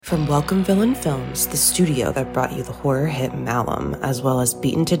From Welcome Villain Films, the studio that brought you the horror hit Malum, as well as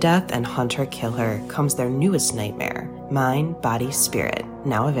Beaten to Death and Hunter Kill Her, comes their newest nightmare, Mind, Body, Spirit,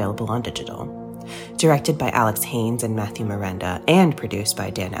 now available on digital. Directed by Alex Haynes and Matthew Miranda, and produced by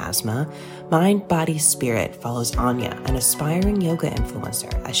Dan Asma, Mind, Body, Spirit follows Anya, an aspiring yoga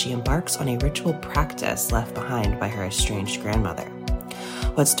influencer, as she embarks on a ritual practice left behind by her estranged grandmother.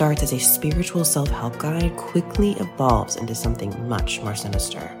 What starts as a spiritual self-help guide quickly evolves into something much more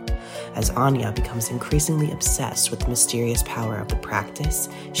sinister. As Anya becomes increasingly obsessed with the mysterious power of the practice,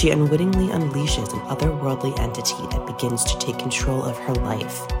 she unwittingly unleashes an otherworldly entity that begins to take control of her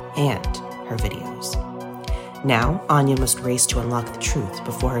life and her videos. Now, Anya must race to unlock the truth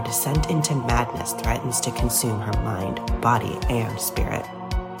before her descent into madness threatens to consume her mind, body, and spirit.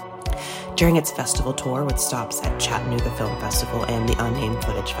 During its festival tour with stops at Chattanooga Film Festival and the Unnamed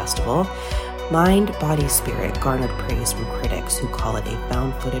Footage Festival, Mind, Body, Spirit garnered praise from critics who call it a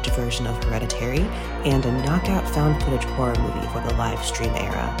found footage version of Hereditary and a knockout found footage horror movie for the live stream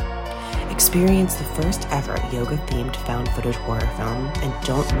era. Experience the first ever yoga-themed found footage horror film and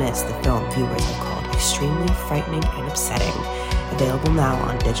don't miss the film viewers have called extremely frightening and upsetting. Available now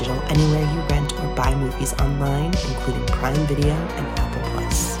on digital anywhere you rent or buy movies online, including Prime Video and Apple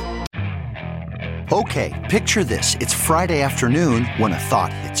Plus. Okay, picture this. It's Friday afternoon when a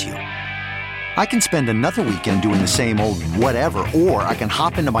thought hits you. I can spend another weekend doing the same old whatever, or I can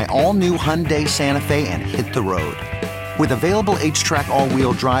hop into my all-new Hyundai Santa Fe and hit the road. With available H-Track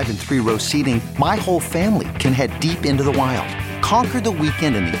all-wheel drive and 3-row seating, my whole family can head deep into the wild. Conquer the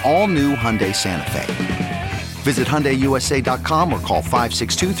weekend in the all-new Hyundai Santa Fe. Visit HyundaiUSA.com or call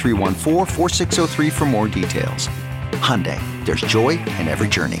 562-314-4603 for more details. Hyundai, there's joy in every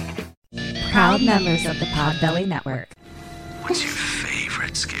journey. Proud members of the Podbelly Network. What's your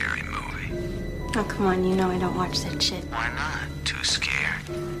favorite scary movie? Oh, come on, you know I don't watch that shit. Why not? Too scared?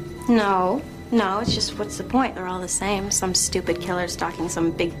 No, it's just what's the point? They're all the same. Some stupid killer stalking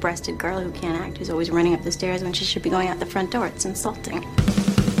some big-breasted girl who can't act, who's always running up the stairs when she should be going out the front door. It's insulting.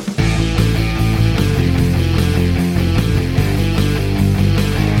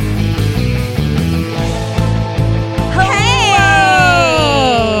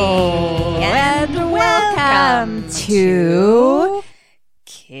 To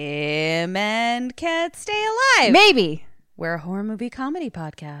Kim and Kat Stay Alive. Maybe. We're a horror movie comedy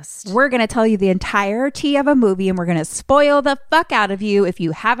podcast. We're going to tell you the entirety of a movie and we're going to spoil the fuck out of you if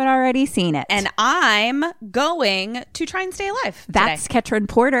you haven't already seen it. And I'm going to try and stay alive That's today. Ketrin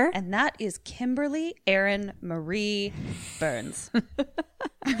Porter. And that is Kimberly Erin Marie Burns.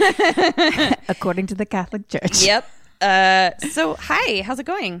 According to the Catholic Church. Yep. So hi, how's it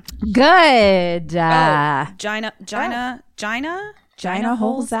going? Good. Gina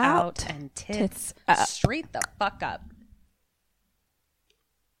holes out and tits up. Straight the fuck up.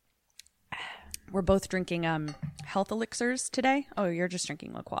 We're both drinking health elixirs today. Oh, you're just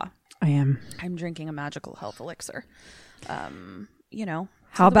drinking La Croix. I am. I'm drinking a magical health elixir. You know.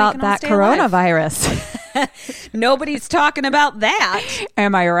 How about that coronavirus? Nobody's talking about that.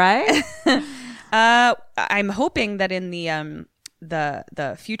 Am I right? I'm hoping that in the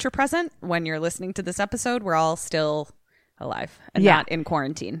future present, when you're listening to this episode, we're all still alive and not in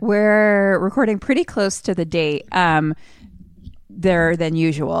quarantine. We're recording pretty close to the date. There than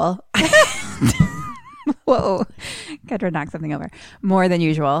usual. Whoa. Got to knock something over. More than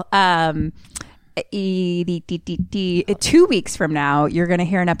usual. 2 weeks from now, you're going to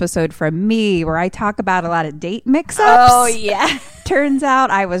hear an episode from me where I talk about a lot of date mix-ups. Oh, yeah. Turns out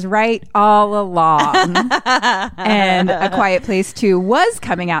I was right all along. And A Quiet Place 2 was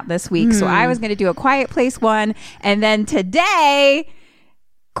coming out this week. So I was going to do A Quiet Place 1. And then today,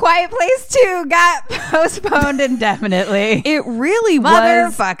 Quiet Place 2 got postponed indefinitely. It really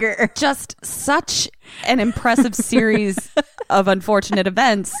Motherfucker. was just such an impressive series of unfortunate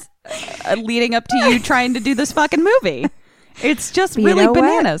events leading up to you trying to do this fucking movie. It's just really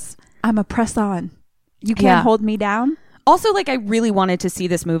bananas. What? I'm a press on. You can't hold me down. Also, like, I really wanted to see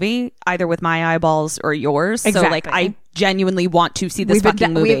this movie either with my eyeballs or yours. Exactly. So, like, I genuinely want to see this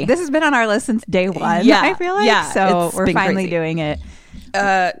fucking movie. This has been on our list since day one. Yeah, I feel like. Yeah, so we're finally crazy. doing it.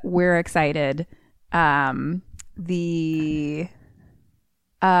 We're excited. If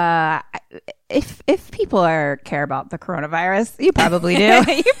people care about the coronavirus, you probably do. I'm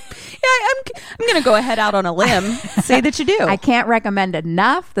going to go ahead out on a limb, say that you do. I can't recommend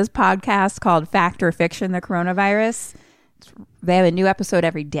enough this podcast called Fact or Fiction, the Coronavirus. They have a new episode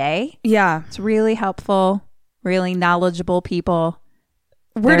every day. Yeah. It's really helpful, really knowledgeable people.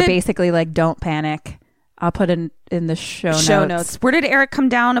 They're basically like, don't panic. I'll put in the show notes. Where did Arik come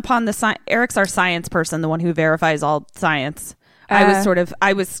down upon the Arik's our science person, the one who verifies all science.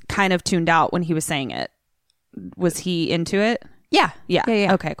 I was kind of tuned out when he was saying it. Was he into it? Yeah.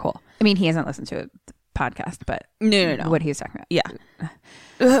 Okay, cool. I mean, he hasn't listened to a podcast, but No. what he was talking about. Yeah.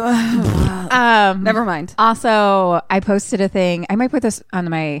 Never mind. Also, I posted a thing. I might put this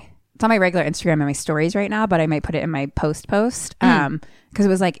on it's on my regular Instagram and my stories right now, but I might put it in my post because it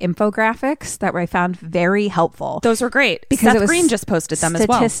was like infographics that I found very helpful. Those were great. Because Seth it was Green just posted them as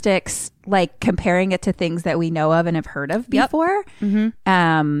well. Statistics, like comparing it to things that we know of and have heard of before,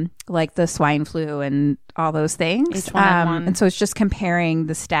 like the swine flu and all those things. H1N1. And so it's just comparing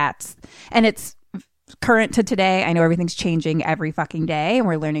the stats, and it's current to today. I know everything's changing every fucking day, and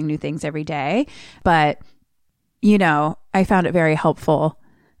we're learning new things every day. But I found it very helpful,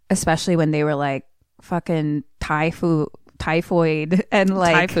 especially when they were like fucking typhoid and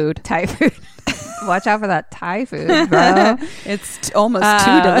like Thai food. Watch out for that Thai food, bro. It's almost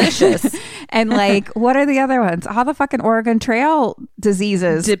too delicious. And like, what are the other ones? All the fucking Oregon Trail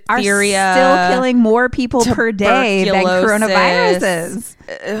diseases Diphtheria, are still killing more people per day than coronaviruses.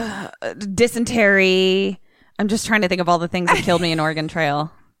 Dysentery. I'm just trying to think of all the things that killed me in Oregon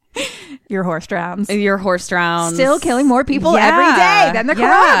Trail. Your horse drowns. Still killing more people every day than the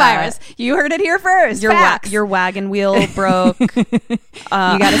coronavirus. You heard it here first. Your wagon wheel broke. You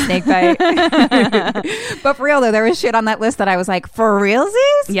got a snake bite. But for real though, there was shit on that list that I was like, for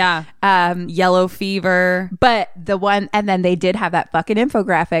realsies? Yeah. Yellow fever. But the one, and then they did have that fucking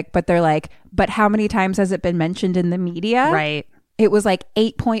infographic, but they're like, but how many times has it been mentioned in the media? Right. It was like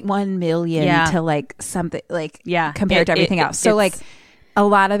 8.1 million to like something like compared to everything else. So like a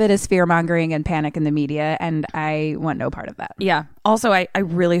lot of it is fear mongering and panic in the media, and I want no part of that. Yeah. Also, I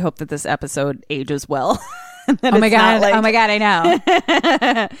really hope that this episode ages well. Oh my god! I know. And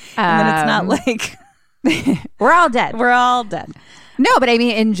then it's not like we're all dead. We're all dead. No, but I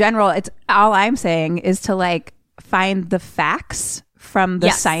mean, in general, it's all I'm saying is to like find the facts from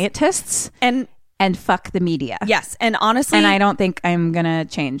the scientists and fuck the media. Yes, and honestly, and I don't think I'm gonna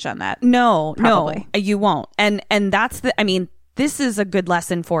change on that. No, probably. No, you won't. And that's I mean, this is a good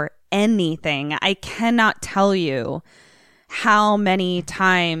lesson for anything. I cannot tell you how many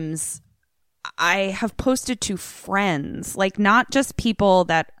times I have posted to friends, like not just people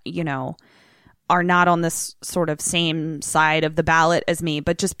that, are not on this sort of same side of the ballot as me,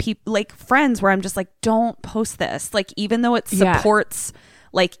 but just people like friends where I'm just like, don't post this. Like, even though it supports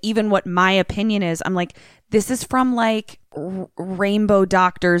like even what my opinion is, I'm like, this is from like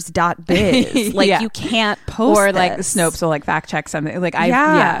rainbowdoctors.biz. Like you can't post or this. like Snopes will like fact check something. Like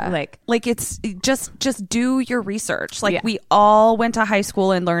like it's just do your research. Like we all went to high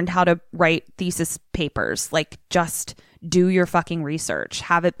school and learned how to write thesis papers. Like just do your fucking research.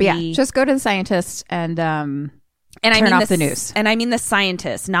 Have it be just go to the scientists and turn I mean off the news. And I mean the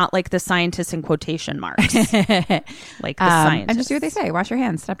scientists, not like the scientists in quotation marks. Like the scientists. And just do what they say. Wash your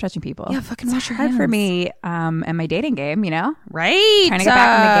hands. Stop touching people. Yeah, fucking wash your hard hands. for me and my dating game, Right. Trying to get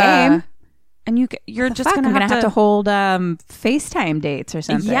back in the game. And you're just I'm gonna have to hold FaceTime dates or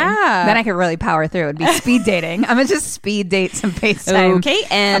something. Yeah. Then I could really power through. It'd be speed dating. I'm gonna just speed date some FaceTime. Okay,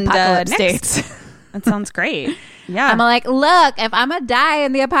 and apocalypse next. dates. That sounds great. Yeah. I'm like, look, if I'm gonna die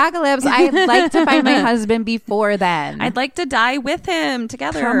in the apocalypse, I'd like to find my husband before then. I'd like to die with him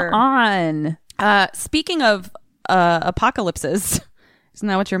together. Come on. Speaking of apocalypses, isn't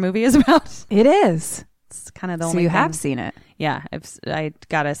that what your movie is about? It is. It's kind of the so only you thing. have seen it. Yeah, I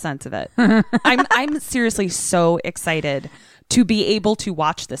got a sense of it. I'm seriously so excited to be able to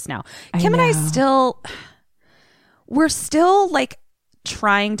watch this now. Kim and I we're still like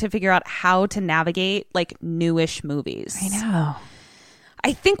trying to figure out how to navigate like newish movies. I know.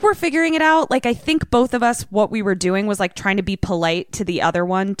 I think we're figuring it out. Like, I think both of us, what we were doing was like trying to be polite to the other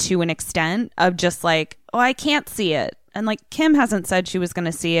one to an extent of just like, oh, I can't see it. And like Kim hasn't said she was going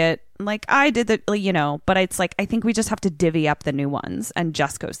to see it. Like I did that, but it's like, I think we just have to divvy up the new ones and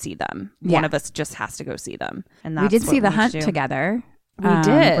just go see them. Yeah. One of us just has to go see them. And that's we did see The we Hunt do. together. We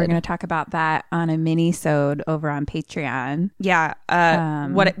did. We're going to talk about that on a mini-sode over on Patreon. Yeah.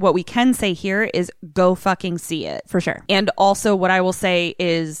 What we can say here is go fucking see it. For sure. And also what I will say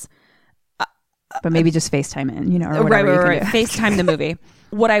is... but maybe just FaceTime in, or whatever right. FaceTime the movie.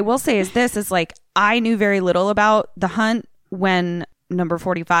 What I will say is this is like, I knew very little about The Hunt when number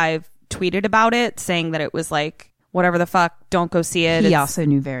 45 tweeted about it, saying that it was like, whatever the fuck, don't go see it. He also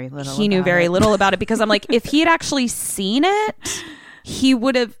knew very little. He knew very little about it because I'm like, if he had actually seen it... He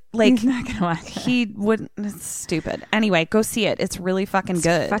would have like he's not gonna watch it. He wouldn't. It's stupid. Anyway, go see it. It's really fucking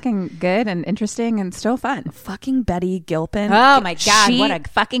good. Fucking good and interesting and still fun. Fucking Betty Gilpin. Oh my god, what a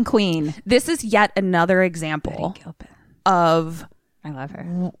fucking queen. This is yet another example of I love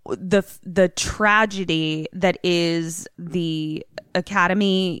her. The tragedy that is the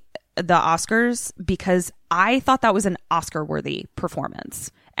Academy, the Oscars, because I thought that was an Oscar-worthy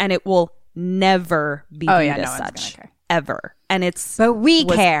performance, and it will never be viewed as such ever. And but we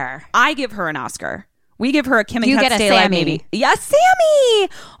care. I give her an Oscar. We give her a Kim and You Kat get a Stay Alive, Sammy. maybe. Yes, Sammy.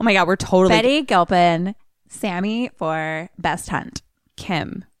 Oh my God, we're totally Betty Gilpin, Sammy for Best Hunt.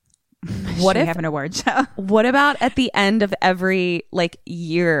 Kim. What if we have an award show? What about at the end of every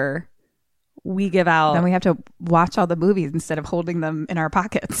year we give out? Then we have to watch all the movies instead of holding them in our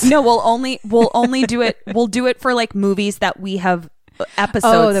pockets. No, we'll only do it. We'll do it for movies that we have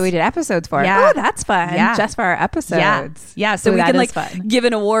episodes. Oh, that we did episodes for. Yeah. Oh, that's fun. Yeah. Just for our episodes. Yeah. So Ooh, we that can is fun. give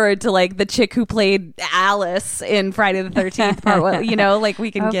an award to the chick who played Alice in Friday the 13th part.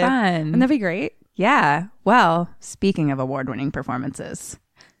 We can give. Fun. Wouldn't that be great? Yeah. Well, speaking of award-winning performances.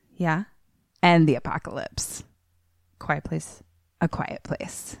 Yeah. And the apocalypse. Quiet Place. A Quiet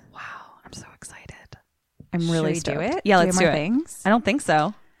Place. Wow, I'm so excited. I'm really Should we stoked. do it? Yeah, Do we let's have do more it. things? I don't think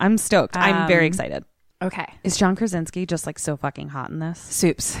so. I'm stoked. I'm very excited. Okay. Is John Krasinski just so fucking hot in this?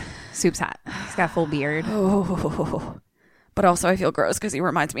 Soup's hot. He's got a full beard. But also I feel gross because he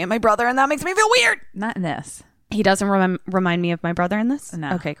reminds me of my brother, and that makes me feel weird. Not in this. He doesn't remind me of my brother in this?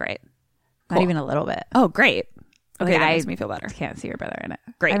 No. Okay, great. Not even a little bit. Oh, great. Okay, that I makes me feel better. can't see your brother in it.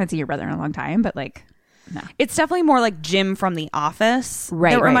 Great. I haven't seen your brother in a long time, but no. It's definitely more like Jim from The Office.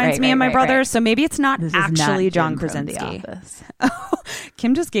 Right, that reminds me of my brother. right. So maybe it's not This actually is not John Jim from The Krasinski. Office.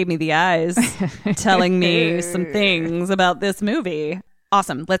 Kim just gave me the eyes telling me some things about this movie.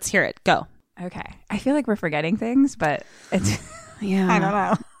 Awesome. Let's hear it. Go. Okay. I feel like we're forgetting things, but it's Yeah. I don't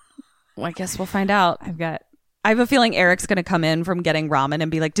know. Well, I guess we'll find out. I have a feeling Eric's going to come in from getting ramen and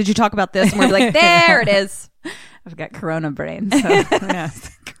be like, did you talk about this? And we'll be like, there it is. I've got Corona brain. So who knows?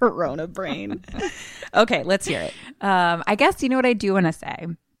 Corona brain. Okay, let's hear it. I guess you know what I do want to say.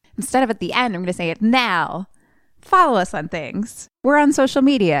 Instead of at the end, I'm going to say it now. Follow us on things. We're on social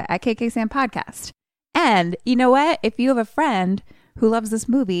media at KK Sam Podcast. And you know what? If you have a friend who loves this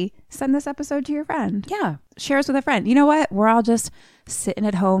movie, send this episode to your friend. Yeah. Share us with a friend. You know what? We're all just sitting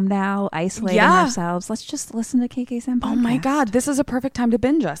at home now, isolating ourselves. Let's just listen to KK Sam Podcast. Oh my God, this is a perfect time to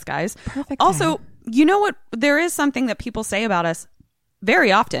binge us, guys. Perfect Also, time. you know what? There is something that people say about us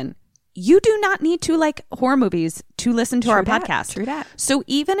very often. You do not need to like horror movies to listen to our podcast. True that. So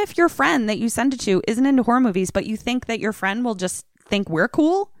even if your friend that you send it to isn't into horror movies, but you think that your friend will just think we're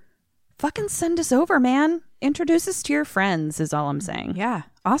cool, fucking send us over, man. Introduce us to your friends is all I'm saying. Yeah.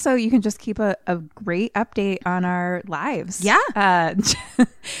 Also, you can just keep a great update on our lives. Yeah. One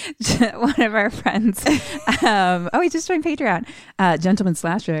of our friends, he just joined Patreon, Gentleman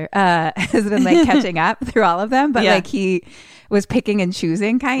Slasher, has been catching up through all of them, but he was picking and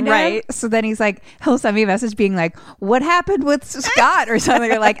choosing kind of. Right. So then he'll send me a message being like, what happened with Scott or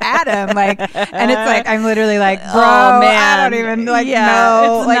something, or Adam, and it's I'm literally bro, oh, man. I don't even know.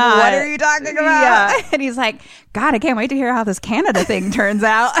 It's not. What are you talking about? Yeah. And he's like, God, I can't wait to hear how this Canada thing turns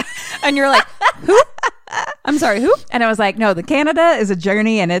out. And you're like, who? I'm sorry, who? And I was like, no, the Canada is a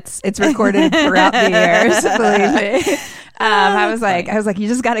journey, and it's recorded throughout the years. Believe me. I was like, you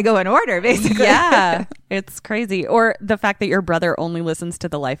just got to go in order, basically. Yeah, it's crazy. Or the fact that your brother only listens to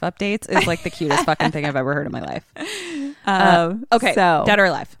the life updates is the cutest fucking thing I've ever heard in my life. Okay, so Dead or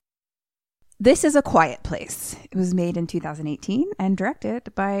Alive. This is A Quiet Place. It was made in 2018 and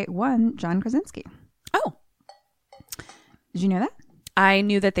directed by one John Krasinski. Oh, did you know that? I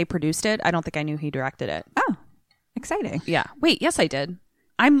knew that they produced it. I don't think I knew he directed it. Oh, exciting. Yeah. Wait, yes, I did.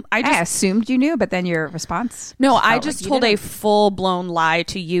 I assumed you knew, but then your response. No, I just told a didn't. full-blown lie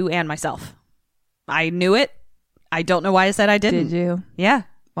to you and myself. I knew it. I don't know why I said I didn't. Did you? Yeah.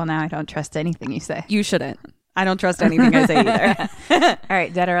 Well, now I don't trust anything you say. You shouldn't. I don't trust anything I say either. All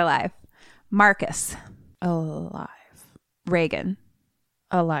right, Dead or Alive. Marcus. Alive. Reagan.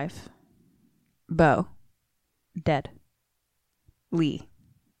 Alive. Bo. Dead. Lee.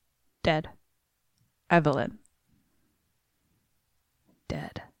 Dead. Evelyn.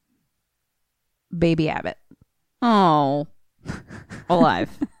 Dead. Baby Abbott. Oh. Alive.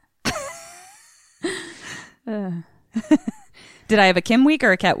 Did I have a Kim week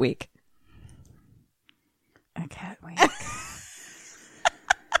or a Cat week? A cat week.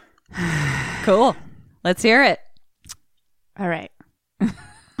 Cool. Let's hear it. All right.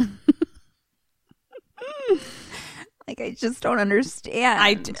 I just don't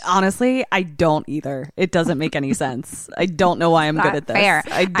understand. Honestly, I don't either. It doesn't make any sense. I don't know why I'm good at this. Fair.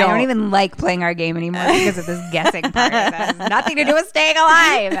 I don't even like playing our game anymore because of this guessing part. That has nothing to do with staying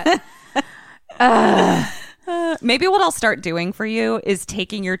alive. Maybe what I'll start doing for you is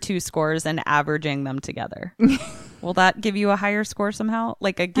taking your two scores and averaging them together. Will that give you a higher score somehow?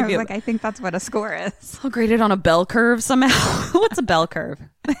 Like I think that's what a score is. I'll grade it on a bell curve somehow. What's a bell curve?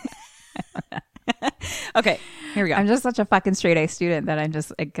 Okay, here we go. I'm just such a fucking straight A student that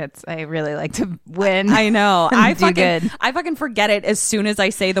I really like to win. I know. I good. fucking forget it as soon as I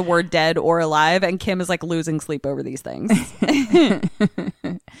say the word dead or alive, and Kim is like losing sleep over these things.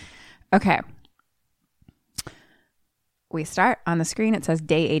 Okay. We start on the screen. It says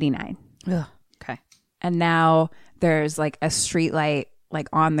day 89. Ugh. Okay. And now there's like a street light like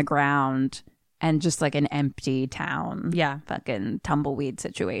on the ground and just like an empty town. Yeah. Fucking tumbleweed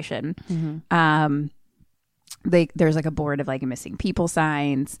situation. Mm-hmm. There's like a board of like missing people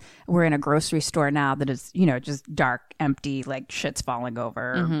signs. We're in a grocery store now that is, just dark, empty, like shit's falling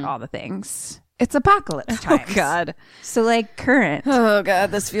over, all the things. It's apocalypse times. Oh, God. So like current. Oh,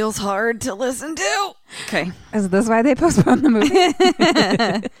 God, this feels hard to listen to. Okay. Is this why they postponed the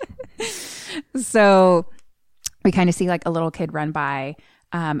movie? So we kind of see like a little kid run by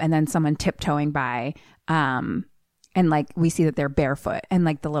and then someone tiptoeing by. And like we see that they're barefoot and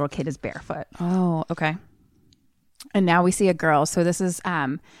like the little kid is barefoot. Oh, okay. And now we see a girl. So this is,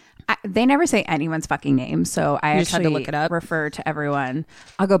 they never say anyone's fucking name. So I just actually had to look it up. Refer to everyone.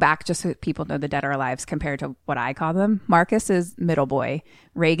 I'll go back just so people know the dead or alives compared to what I call them. Marcus is middle boy.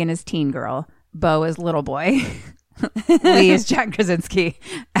 Reagan is teen girl. Bo is little boy. Lee is Jack Krasinski.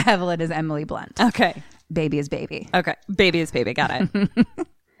 Evelyn is Emily Blunt. Okay. Baby is baby. Okay. Baby is baby. Got it.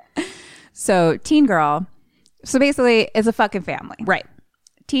 So teen girl. So basically it's a fucking family. Right.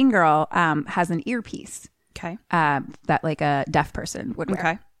 Teen girl has an earpiece. Okay. That like a deaf person would wear.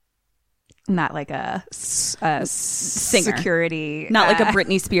 Okay. Not like a singer. Security. Not like a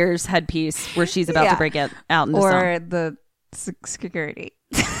Britney Spears headpiece where she's about to break it out into or song. the security.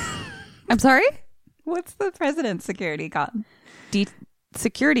 I'm sorry? What's the president's security called?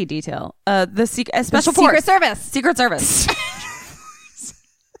 Security detail. Special force. Secret Service. Secret Service.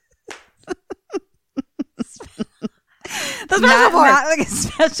 The special force. Not like a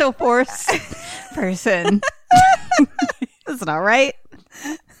special force person. That's not right.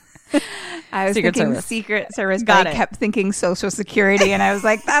 I was Secret thinking Service. Secret Service, Got but I it. kept thinking Social Security, and I was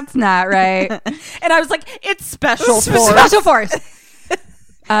like, that's not right. And I was like, it's special force. Special force.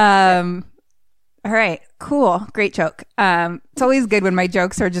 All right, cool, great joke. It's always good when my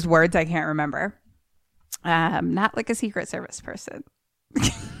jokes are just words I can't remember. Not like a Secret Service person.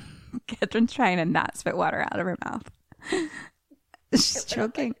 Catherine's trying to not spit water out of her mouth. She's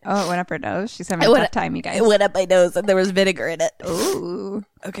choking. Oh, it went up her nose. She's having a tough time, you guys. It went up my nose and there was vinegar in it. Ooh.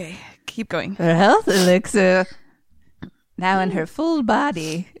 Okay, keep going. Her health elixir. Now in her full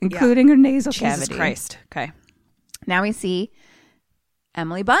body, including her nasal Jesus cavity. Christ. Okay. Now we see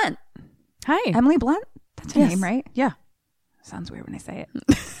Emily Blunt. Hi. Emily Blunt? That's her name, right? Yeah. Sounds weird when I say it.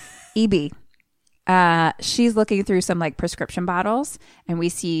 EB. She's looking through some like prescription bottles and we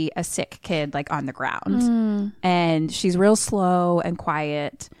see a sick kid like on the ground and she's real slow and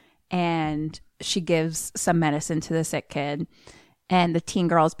quiet and she gives some medicine to the sick kid and the teen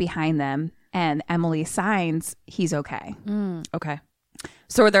girl's behind them and Emily signs he's okay. Okay.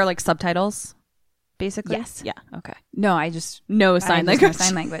 So are there like subtitles basically? Yes. Yeah. Okay. No, I just No sign language. know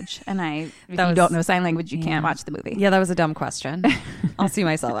sign language and if you was- don't know sign language you can't watch the movie. Yeah, that was a dumb question. I'll see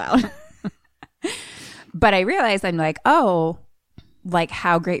myself out. But I realized I'm like, oh, like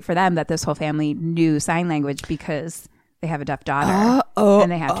how great for them that this whole family knew sign language because they have a deaf daughter and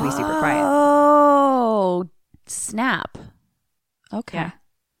they have to be super quiet. Oh, snap. Okay. Yeah.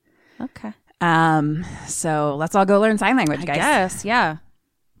 Okay. So let's all go learn sign language, guys. Yes. Yeah.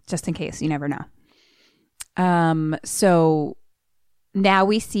 Just in case, you never know. So now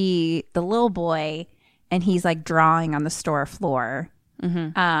we see the little boy and he's like drawing on the store floor.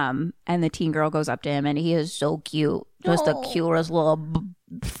 And the teen girl goes up to him and he is so cute. Just the cutest little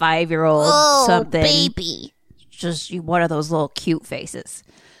 5-year-old something. Baby. Just one of those little cute faces.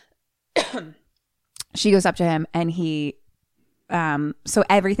 She goes up to him and he, so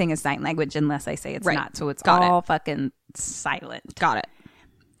everything is sign language unless I say it's Right. not. So it's Got all fucking silent. Got it.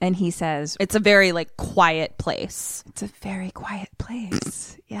 And he says, It's a very like quiet place. it's a very quiet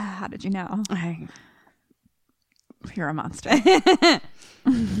place. Yeah. How did you know? You're a monster.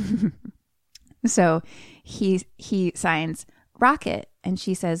 So he signs rocket and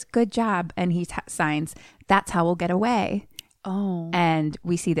she says, good job. And he signs, that's how we'll get away. Oh. And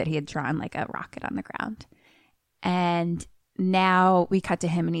we see that he had drawn like a rocket on the ground. And now we cut to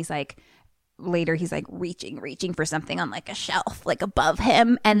him and he's like, later he's like reaching for something on like a shelf, like above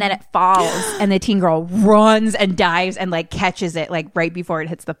him. And then it falls and the teen girl runs and dives and like catches it like right before it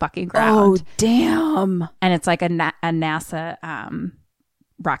hits the fucking ground. Damn. And it's like a NASA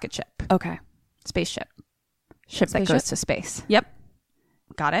rocket ship, Okay. spaceship. ship that Spaceship? goes to space. Yep.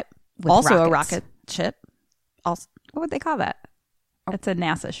 Got it. With Also a rockets. rocket ship. Also, What would they call that? It's a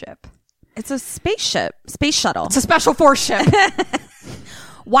NASA ship. it's a spaceship. Space shuttle. It's a Special Force ship.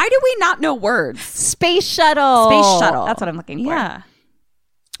 Why do we not know words? Space shuttle. Space shuttle. That's what I'm looking for. Yeah.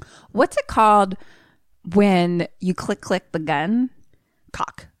 What's it called when you click the gun?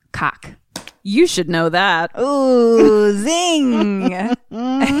 Cock. Cock. You should know that. Ooh, zing.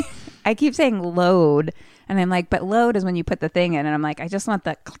 I keep saying load. And I'm like, but load is when you put the thing in. And I'm like, I just want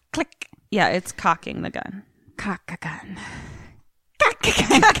the click. Yeah, it's cocking the gun. Cock a gun.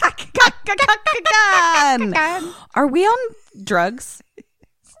 Gun. Are we on drugs?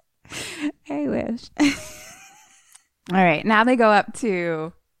 I wish. All right. Now they go up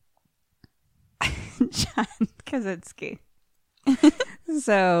to John Krasinski.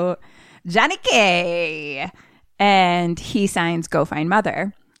 So Johnny K. And he signs Go Find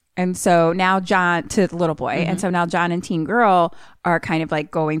Mother. And so now John to the little boy. And so now John and teen girl are kind of like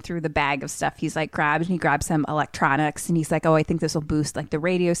going through the bag of stuff he's like grabbed, and he grabs some electronics and he's like, oh, I think this will boost like the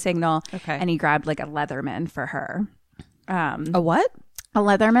radio signal. Okay. And he grabbed like a Leatherman for her. A what? A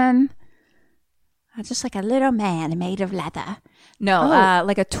Leatherman. Just like a little man made of leather. No,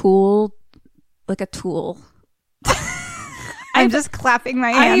 like a tool. Like a tool. I'm just clapping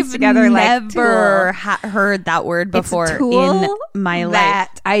my hands together like never tool. heard that word before It's a tool in my life.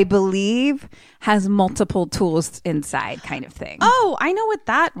 that I believe has multiple tools inside, kind of thing. Oh, I know what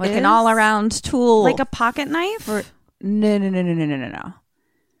that like is. an all-around tool, Like a pocket knife? No.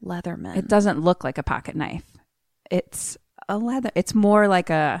 Leatherman. It doesn't look like a pocket knife. It's a leather. It's more like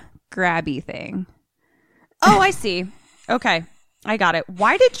a grabby thing. Oh, I see. Okay. I got it.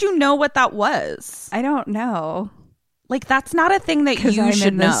 Why did you know what that was? I don't know. Like, that's not a thing that you I'm should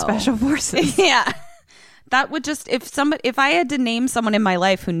in the know. Special Forces. Yeah. That would just, if I had to name someone in my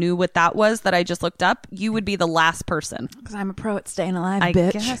life who knew what that was that I just looked up, you would be the last person. Because I'm a pro at staying alive, I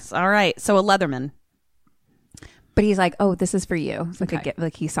bitch. guess. All right. So a Leatherman. But he's like, oh, this is for you. It's like, Okay.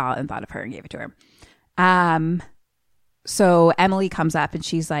 like he saw it and thought of her and gave it to her. So Emily comes up and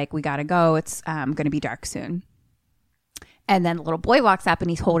she's like, we got to go. It's going to be dark soon. And then the little boy walks up and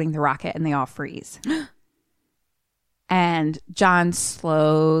he's holding the rocket and they all freeze. And John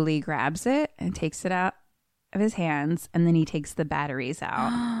slowly grabs it and takes it out of his hands. And then he takes the batteries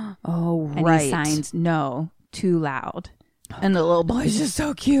out. Oh, And he signs, no, too loud. And the little boy's just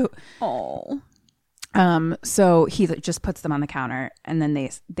so cute. Oh. So he just puts them on the counter and then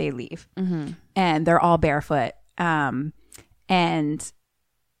they leave. Mm-hmm. And they're all barefoot. And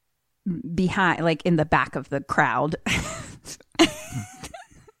behind, like in the back of the crowd,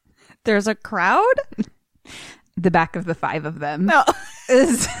 There's a crowd? the back of the five of them No.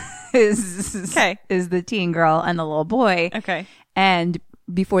 is Okay. is the teen girl and the little boy. Okay. And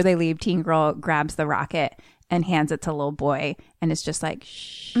before they leave, teen girl grabs the rocket and hands it to little boy and it's just like,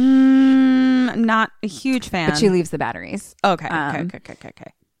 shh. Not a huge fan. But she leaves the batteries. Okay.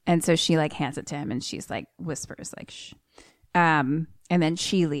 Okay. And so she like hands it to him and she's like whispers like, shh. And then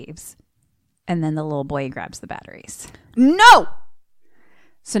she leaves. And then the little boy grabs the batteries. No.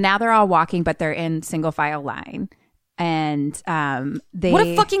 So now they're all walking, but they're in single file line. And they... What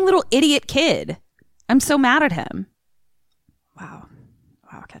a fucking little idiot kid. I'm so mad at him. Wow,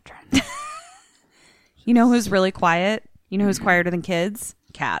 Ketrin. You know who's really quiet? You know who's quieter than kids?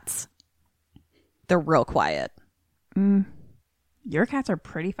 Cats. They're real quiet. Your cats are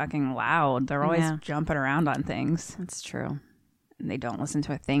pretty fucking loud. They're always Yeah. jumping around on things. That's true. And they don't listen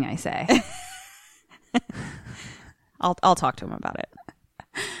to a thing I say. I'll talk to him about it.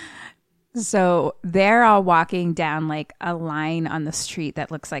 So they're all walking down like a line on the street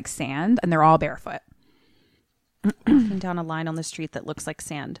that looks like sand, and they're all barefoot. Walking down a line on the street that looks like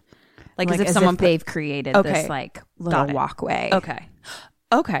sand. Like as if someone they've created Okay. this like little Got it. walkway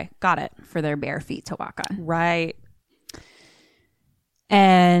Okay. Got it. for their bare feet to walk on. Right.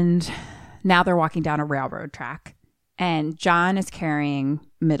 And now they're walking down a railroad track, and John is carrying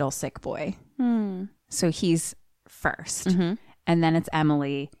middle sick boy. So he's first, and then it's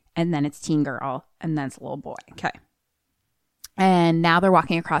Emily, and then it's teen girl, and then it's little boy. Okay. And now they're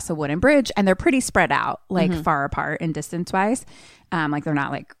walking across a wooden bridge, and they're pretty spread out, like far apart in distance wise. Like they're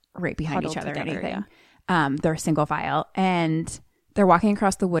not like right behind Huddled each other together, or anything. They're single file, and they're walking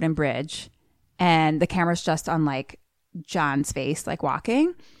across the wooden bridge, and the camera's just on like John's face, like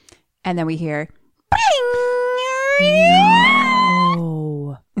walking, and then we hear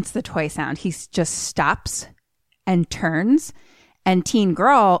no. It's the toy sound. He just stops and turns, and teen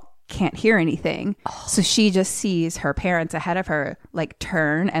girl can't hear anything, so she just sees her parents ahead of her like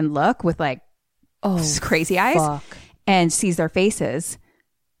turn and look with like crazy eyes, and sees their faces.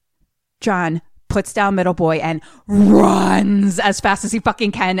 John puts down middle boy and runs as fast as he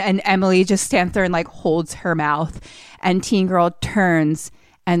fucking can. And Emily just stands there and like holds her mouth. And teen girl turns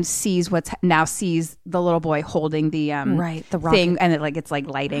and sees sees the little boy holding the the thing, and it's like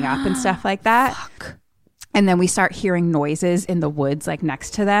lighting up and stuff like that. Fuck. And then we start hearing noises in the woods like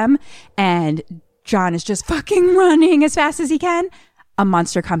next to them, and John is just fucking running as fast as he can. A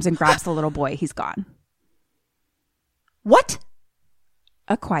monster comes and grabs the little boy. He's gone. What?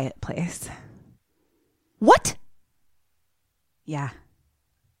 A Quiet Place. What? Yeah.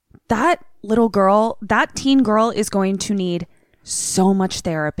 That little girl, that teen girl is going to need so much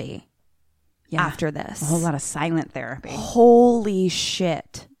therapy after this. A whole lot of silent therapy. Holy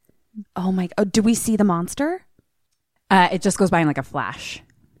shit. Oh my God. Do we see the monster? It just goes by in like a flash.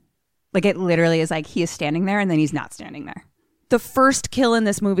 Like it literally is like he is standing there and then he's not standing there. The first kill in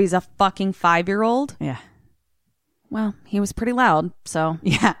this movie is a fucking 5-year-old. Yeah. Well, he was pretty loud, so.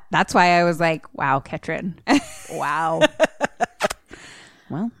 Yeah. That's why I was like, wow, Ketrin. Wow.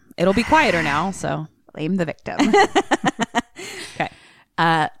 Well, it'll be quieter now, so. Blame the victim. Okay.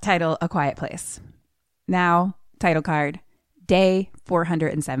 Title, A Quiet Place. Now, title card, day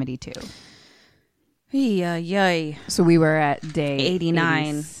 472. Yay. So we were at day 89.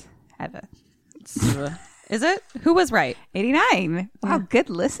 87. Is it? Who was right? 89. Wow, good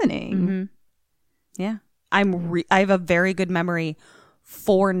listening. Mm-hmm. Yeah. I have a very good memory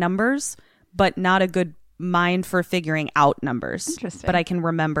for numbers, but not a good mind for figuring out numbers. Interesting. But I can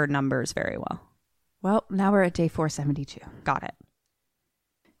remember numbers very well. Well, now we're at day 472. Got it.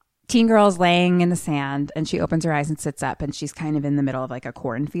 Teen girl's laying in the sand and she opens her eyes and sits up and she's kind of in the middle of like a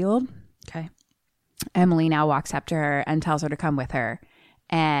cornfield. Okay. Emily now walks up to her and tells her to come with her.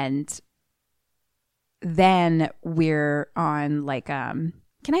 And then we're on like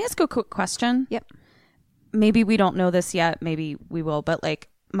Can I ask a quick question? Yep. Maybe we don't know this yet, maybe we will, but like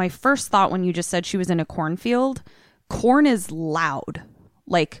my first thought when you just said she was in a cornfield, corn is loud.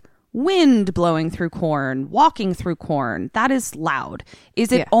 Like wind blowing through corn, walking through corn, that is loud.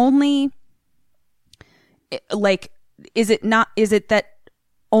 Is it only like is it that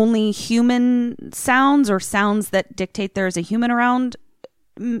only human sounds or sounds that dictate there's a human around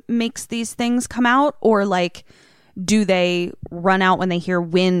makes these things come out, or like do they run out when they hear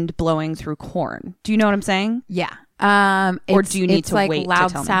wind blowing through corn? Do you know what I'm saying? Yeah. Or do you need to like wait loud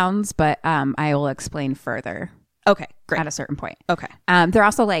to tell sounds, but I will explain further. Okay, great. At a certain point. Okay. They're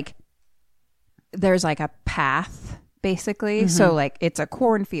also like there's like a path basically. Mm-hmm. So like it's a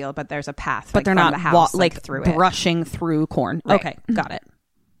cornfield, but there's a path. But like, they're from not the house, through brushing through corn. Right. Okay, got it.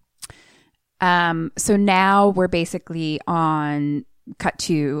 So now we're basically on cut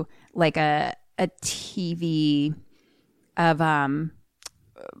to like a TV of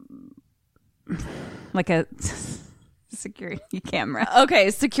like a security camera.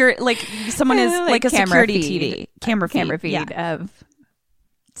 Okay, like someone is like a security TV camera feed of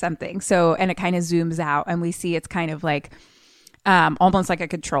something. So and it kind of zooms out and we see it's kind of like almost like a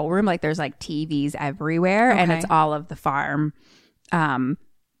control room. Like there's like TVs everywhere and it's all of the farm. And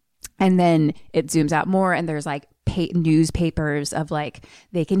then it zooms out more and there's like newspapers of like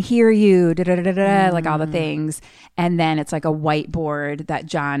they can hear you like all the things, and then it's like a whiteboard that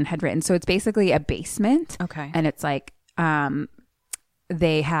John had written. So it's basically a basement. Okay. And it's like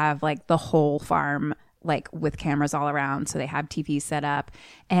they have like the whole farm like with cameras all around, so they have TVs set up,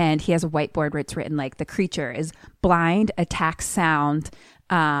 and he has a whiteboard where it's written like the creature is blind, attacks sound,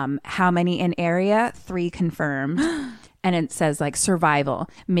 how many in area, 3 confirmed. And it says like survival,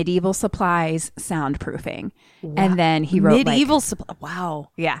 medieval supplies, soundproofing. Wow. And then he wrote medieval supply. Wow.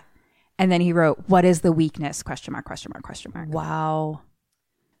 Yeah. And then he wrote, what is the weakness? ? Wow.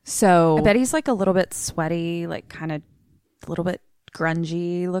 So I bet he's like a little bit sweaty, like kind of a little bit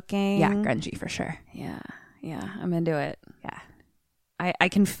grungy looking. Yeah, grungy for sure. Yeah. Yeah. I'm into it. Yeah. I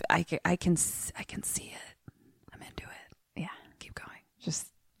can see it. I'm into it. Yeah. Keep going.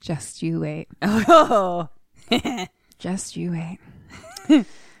 Just you wait. Oh. Just you wait.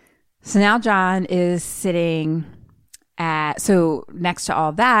 So now John is sitting so next to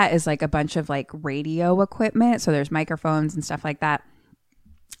all that is like a bunch of like radio equipment. So there's microphones and stuff like that.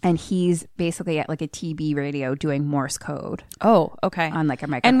 And he's basically at like a TB radio doing Morse code. Oh, okay. On like a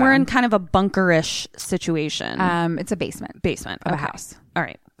microphone. And we're in kind of a bunkerish situation. It's a basement of of a house. All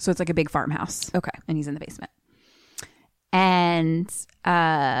right. So it's like a big farmhouse. Okay. And he's in the basement. And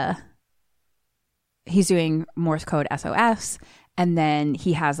he's doing Morse code SOS, and then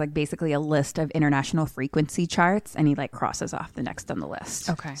he has like basically a list of international frequency charts, and he like crosses off the next on the list.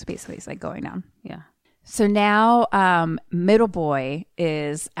 Okay. So basically he's like going down. Yeah. So now middle boy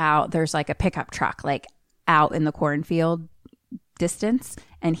is out. There's like a pickup truck like out in the cornfield distance,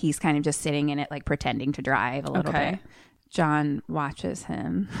 and he's kind of just sitting in it, like pretending to drive a little bit. John watches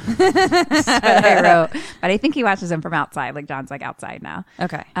him. That's what I wrote. But I think he watches him from outside. Like John's like outside now.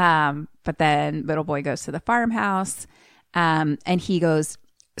 Okay. But then little boy goes to the farmhouse, and he goes.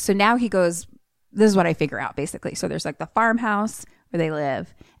 So now he goes. This is what I figure out basically. So there's like the farmhouse where they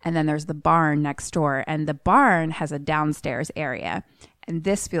live, and then there's the barn next door, and the barn has a downstairs area, and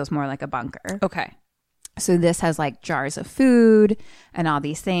this feels more like a bunker. Okay. So this has like jars of food and all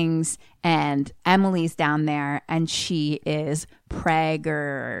these things. And Emily's down there and she is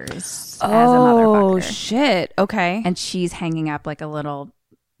preggers as a motherfucker. Oh, shit. Okay. And she's hanging up like a little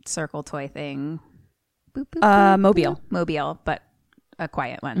circle toy thing. Boop, boop, boop, Mobile. boop. Mobile, but a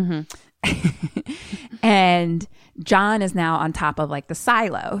quiet one. And John is now on top of like the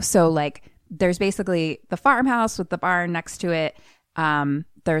silo. So like there's basically the farmhouse with the barn next to it.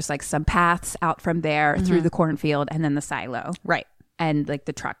 There's like some paths out from there through the cornfield and then the silo. Right. And like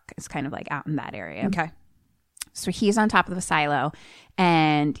the truck is kind of like out in that area. Okay. So he's on top of the silo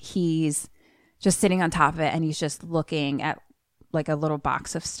and he's just sitting on top of it and he's just looking at like a little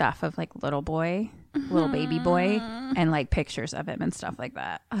box of stuff of like little boy, little baby boy, and like pictures of him and stuff like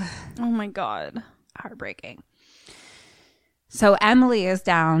that. Oh my God. Heartbreaking. So Emily is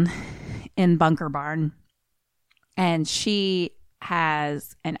down in Bunker Barn and she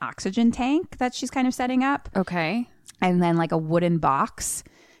has an oxygen tank that she's kind of setting up. Okay. And then like a wooden box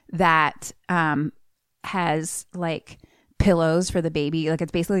that has like pillows for the baby. Like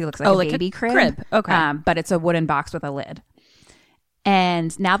it's basically looks like a baby crib. Okay. But it's a wooden box with a lid.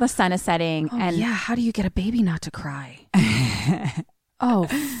 And now the sun is setting. Oh, and yeah. How do you get a baby not to cry? Oh,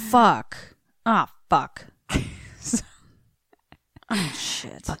 fuck. Oh, fuck. Oh,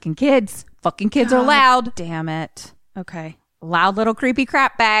 shit. Fucking kids are loud. Damn it. Okay. Loud little creepy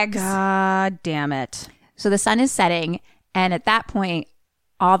crap bags. God damn it. So the sun is setting, and at that point,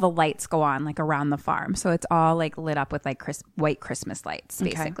 all the lights go on like around the farm. So it's all like lit up with like white Christmas lights,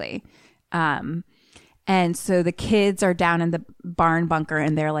 basically. Okay. And so the kids are down in the barn bunker,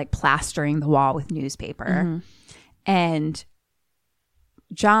 and they're like plastering the wall with newspaper. And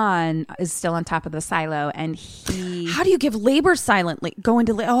John is still on top of the silo, and he. How do you give labor silently? Go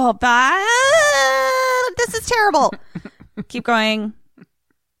into this is terrible. Keep going.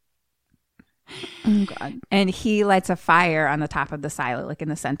 Oh, God. And he lights a fire on the top of the silo, like in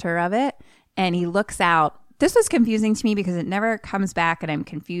the center of it. And he looks out. This was confusing to me because it never comes back and I'm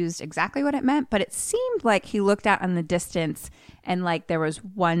confused exactly what it meant. But it seemed like he looked out in the distance and like there was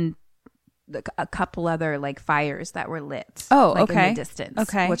a couple other like fires that were lit. Oh, like, okay. in the distance.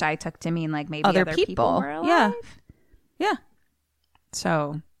 Okay. Which I took to mean like maybe Other other people. people were alive. Yeah. Yeah.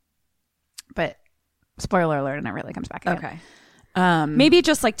 So, but spoiler alert, it never really comes back again. Okay. Maybe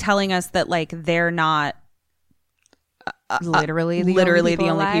just like telling us that like they're not literally the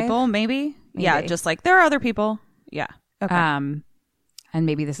only people. Maybe. Yeah. Just like there are other people. Yeah. Okay. And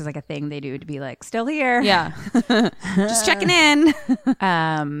maybe this is like a thing they do to be like still here. Yeah. Just checking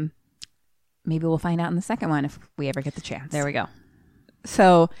in. Maybe we'll find out in the second one if we ever get the chance. There we go.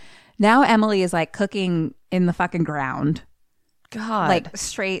 So now Emily is like cooking in the fucking ground. God. Like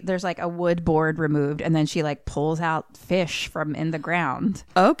straight, there's like a wood board removed, and then she like pulls out fish from in the ground.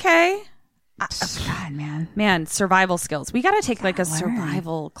 Okay. God, man. Man, survival skills. We got to take like a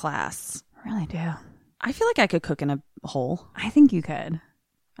survival class. I really do. I feel like I could cook in a hole. I think you could.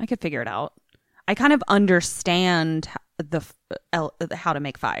 I could figure it out. I kind of understand how to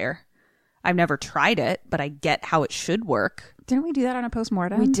make fire. I've never tried it, but I get how it should work. Didn't we do that on a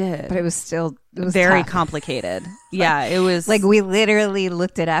postmortem? We did. But it was very tough. complicated. Yeah, it was like we literally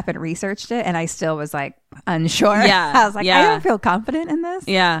looked it up and researched it, and I still was like unsure. Yeah. I was like, I don't feel confident in this.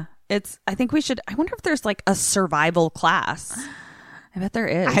 Yeah. I think we should, I wonder if there's like a survival class. I bet there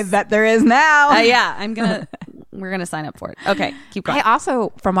is. I bet there is now. Yeah, we're going to sign up for it. Okay, keep going. I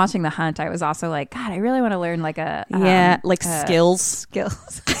also, from watching The Hunt, I was also like, God, I really want to learn like skills.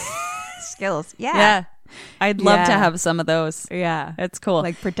 Skills. Yeah. Yeah. I'd love to have some of those. Yeah. It's cool.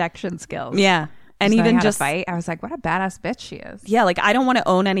 Like protection skills. Yeah. And knowing even how to just fight. I was like, what a badass bitch she is. Yeah, like I don't want to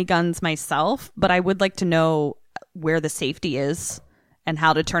own any guns myself, but I would like to know where the safety is and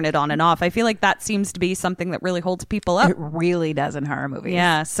how to turn it on and off. I feel like that seems to be something that really holds people up. It really does in horror movies.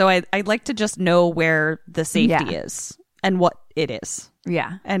 Yeah. So I'd like to just know where the safety is and what it is.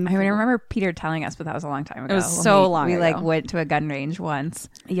 Yeah. And I mean, I remember Peter telling us, but that was a long time ago. It was so long we ago. like went to a gun range once.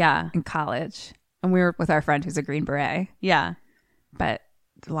 Yeah. In college. And we were with our friend who's a Green Beret. Yeah. But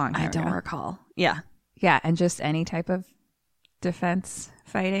a long time I don't ago. recall. Yeah. Yeah. And just any type of defense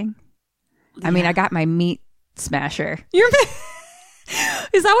fighting. Yeah. I mean, I got my meat smasher.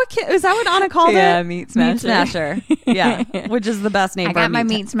 Is that what Anna called it? Yeah, meat smasher. Meat smasher. Yeah, which is the best name. I for a got my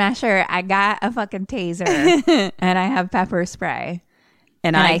meat meat smasher. I got a fucking taser, and I have pepper spray.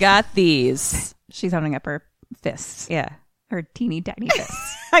 and I got these. She's holding up her fists. Yeah, Her teeny tiny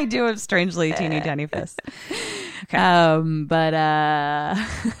fists. I do have strangely teeny tiny fists. Okay. But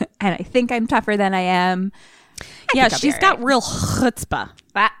and I think I'm tougher than I am. Yeah, think I'll be she's all got right. real chutzpah.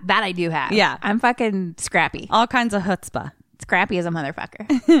 That I do have. Yeah. I'm fucking scrappy. All kinds of chutzpah. Scrappy as a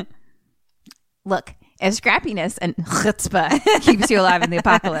motherfucker. Look, if scrappiness and chutzpah keeps you alive in the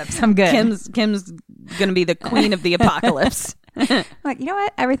apocalypse, I'm good. Kim's gonna be the queen of the apocalypse. Like, you know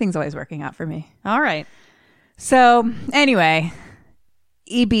what? Everything's always working out for me. All right. So anyway,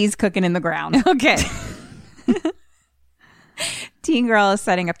 EB's cooking in the ground. Okay. Teen girl is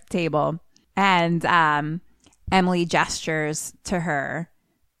setting up the table, and Emily gestures to her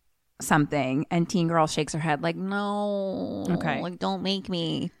something, and teen girl shakes her head like, no, Okay. like, don't make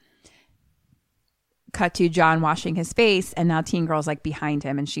me. Cut to John washing his face, and now teen girl's like behind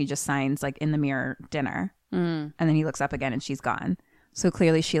him, and she just signs like in the mirror dinner, and then he looks up again and she's gone. So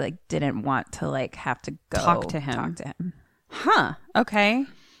clearly she like didn't want to like have to go Talk to him. Huh. Okay.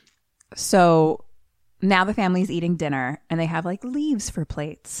 So now the family's eating dinner, and they have like leaves for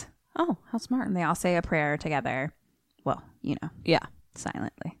plates, Oh, how smart. and they all say a prayer together. Well, you know, Yeah.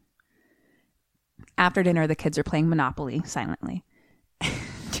 silently. After dinner, the kids are playing Monopoly silently.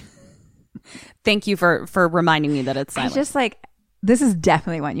 Thank you for reminding me that it's silent. It's just like, this is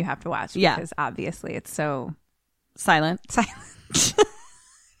definitely one you have to watch. Yeah. Because obviously it's so silent.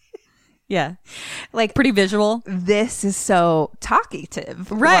 Yeah. like, Pretty visual. this is so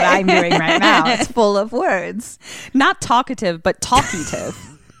talkative. Right. What I'm doing right now. It's full of words. Not talkative, but talkative.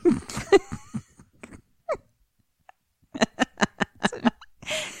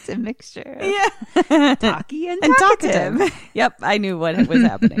 It's a mixture of Yeah. talky and And talkative. talkative. Yep. I knew what was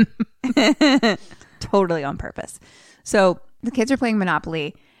happening. Totally on purpose. So the kids are playing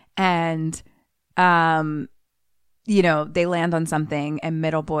Monopoly, and you know, they land on something, and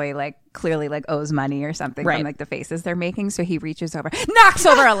middle boy like clearly like owes money or something Right. from like the faces they're making. So he reaches over, knocks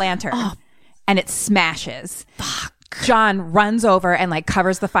over a lantern, and it smashes. Fuck. John runs over and like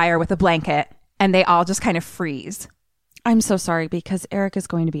covers the fire with a blanket, and they all just kind of freeze. I'm so sorry because Arik is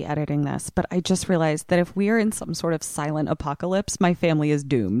going to be editing this, but I just realized that if we are in some sort of silent apocalypse, my family is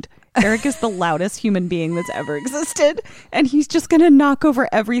doomed. Arik is the loudest human being that's ever existed, and he's just going to knock over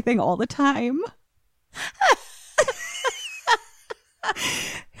everything all the time.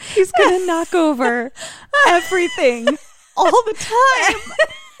 He's going to knock over everything all the time.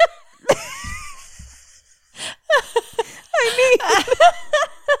 I mean...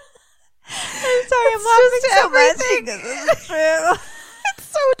 I'm sorry, I'm laughing so much because this is true. It's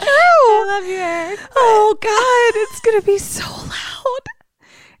so true. I love you, Arik. Oh God, it's gonna be so loud.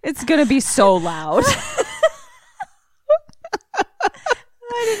 It's gonna be so loud.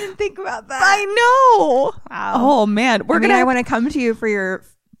 I didn't think about that. I know. Wow. Oh man, I want to come to you for your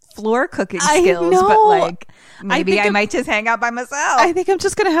floor cooking I skills, know. but like maybe think I I'm- might just hang out by myself. I think I'm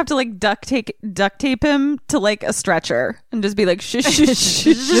just gonna have to like duct tape him to like a stretcher and just be like shush shush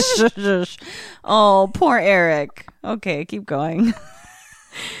shush shush shush. Oh, poor Arik. Okay, keep going.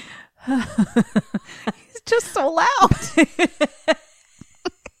 He's just so loud.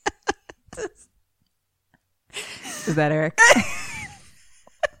 Is that Arik?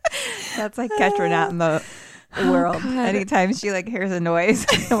 That's like Ketra out in the world. Anytime she like hears a noise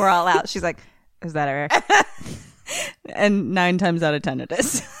and we're all out, she's like, is that Arik? And 9 times out of 10 it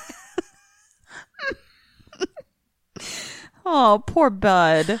is. Oh, poor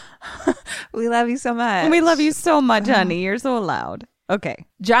bud. We love you so much. We love you so much, honey. You're so loud. Okay.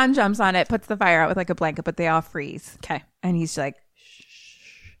 John jumps on it, puts the fire out with like a blanket, but they all freeze. Okay. And he's like,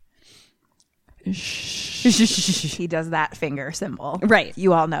 he does that finger symbol. Right.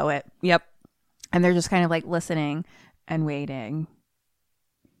 You all know it. Yep. And they're just kind of like listening and waiting.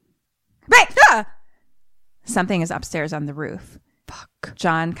 Right. Ah! Something is upstairs on the roof. Fuck.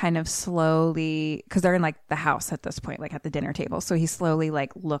 John kind of slowly, because they're in like the house at this point, like at the dinner table. So he slowly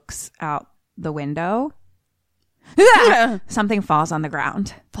like looks out the window. Something falls on the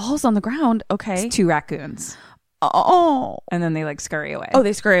ground. Falls on the ground. Okay. It's 2 raccoons. Oh. And then they like scurry away. Oh,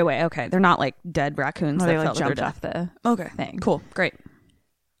 they scurry away. Okay. They're not like dead raccoons. Oh, that they like fell to their jumped off death. the Okay. thing. Cool. Great.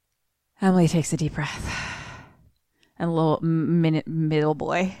 Emily takes a deep breath. And a little middle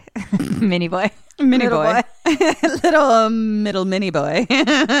boy. Mini boy. Mini Middle boy. Little middle mini boy.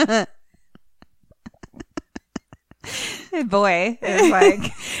 Boy is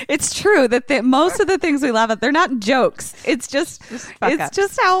like, It's true that most of the things we laugh at, they're not jokes. It's just fuck ups.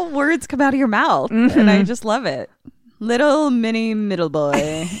 just how words come out of your mouth. And I just love it. Little mini middle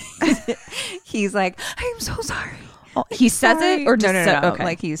boy. He's like, I'm so sorry. Oh, he says it or just no. Okay.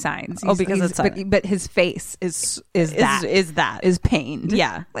 Like he signs. Because it's but his face is pained.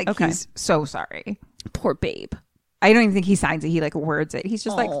 Yeah. Like Okay. he's so sorry. Poor babe. I don't even think he signs it. He like words it. He's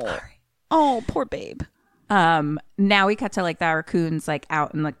just like, sorry. Oh, poor babe. Now we cut to like the raccoons like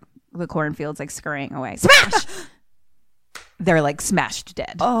out in the cornfields like scurrying away. Smash! They're like smashed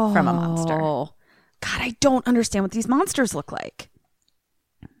dead from a monster. God, I don't understand what these monsters look like.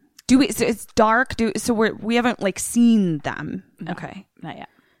 So it's dark. We haven't like seen them. No, okay, not yet.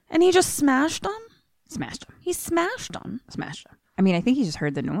 And he just smashed them. Smashed them. He smashed them. Smashed them. I mean, I think he just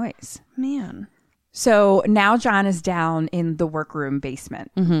heard the noise. Man. So now John is down in the workroom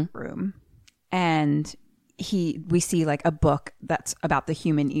basement room, and we see like a book that's about the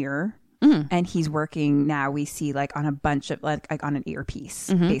human ear. And he's working now. We see like on a bunch of like on an earpiece,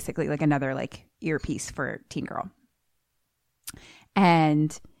 basically like another like earpiece for teen girl.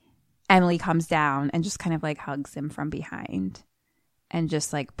 And Emily comes down and just kind of like hugs him from behind and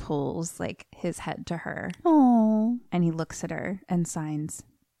just like pulls like his head to her. Oh. And he looks at her and signs,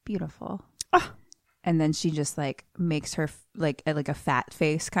 beautiful. Oh. And then she just like makes her like a fat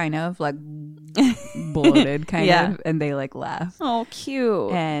face, kind of like bloated kind of. And they like laugh. Oh,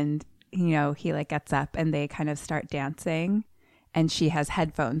 cute. And, you know, he like gets up and they kind of start dancing, and she has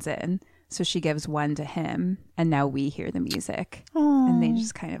headphones in. So she gives one to him, and now we hear the music. Aww. And they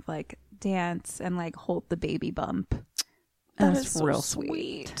just kind of like dance and like hold the baby bump. That is so real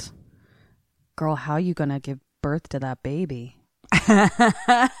sweet. Girl, how you gonna give birth to that baby?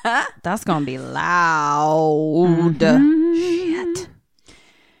 That's gonna be loud. Shit.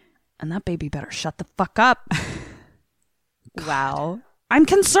 And that baby better shut the fuck up. Wow. I'm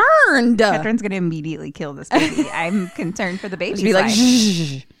concerned. Catherine's gonna immediately kill this baby. I'm concerned for the baby's Be like, life.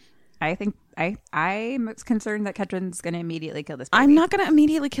 shh. I think I'm concerned that Catherine's going to immediately kill this baby. I'm not going to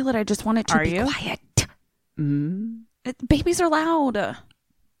immediately kill it. I just want it to be quiet. Babies are loud. I'm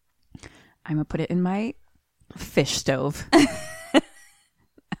going to put it in my fish stove.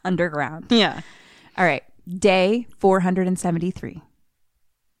 Underground. Yeah. All right. Day 473.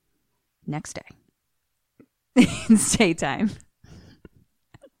 Next day. It's daytime.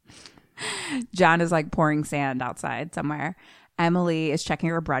 John is like pouring sand outside somewhere. Emily is checking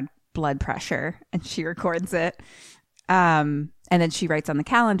her blood pressure, and she records it. And then she writes on the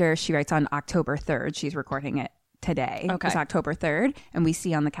calendar. She writes on October 3rd. She's recording it today. Okay. It's October 3rd. And we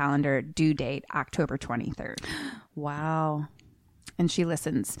see on the calendar due date October 23rd. Wow. And she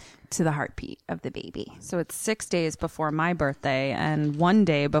listens to the heartbeat of the baby. So it's 6 days before my birthday and 1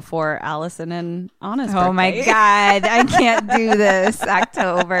 day before Allison and Anna's birthday. Oh my God. I can't do this.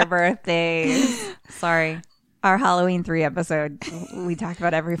 October birthdays. Sorry. Our Halloween 3 episode, we talked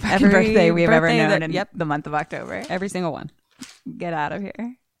about every fucking birthday we've ever known in the month of October. Every single one. Get out of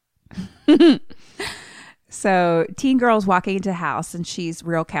here. So teen girl's walking into house, and she's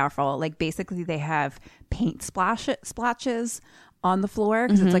real careful. Like basically they have paint splotches on the floor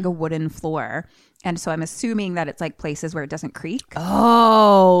because it's like a wooden floor. And so I'm assuming that it's like places where it doesn't creak.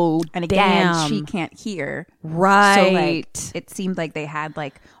 Oh, and again, damn. she can't hear. Right. So like it seemed like they had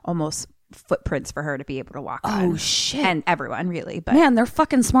like almost footprints for her to be able to walk on. Oh, shit. And everyone really, but Man, they're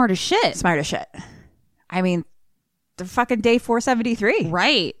fucking smart as shit. smart as shit. I mean, they're fucking day 473.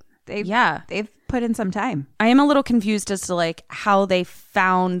 Right. They've put in some time. I am a little confused as to like how they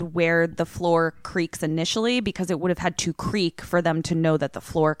found where the floor creaks initially, because it would have had to creak for them to know that the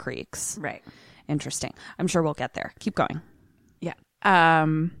floor creaks. Right. Interesting. I'm sure we'll get there. Keep going. Yeah.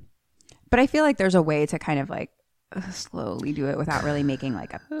 But I feel like there's a way to kind of like slowly do it without really making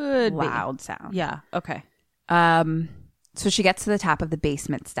like a loud sound. Yeah. Okay. So she gets to the top of the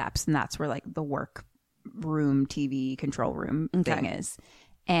basement steps, and that's where like the work room TV control room thing is.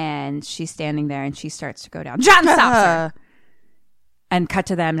 And she's standing there, and she starts to go down. John stops her. And cut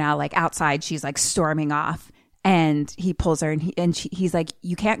to them now, like outside, she's like storming off. And he pulls her, and he's like,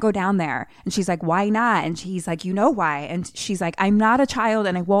 you can't go down there. And she's like, why not? And he's like, you know why? And she's like, I'm not a child,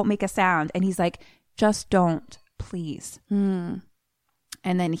 and I won't make a sound. And he's like, just don't, please. And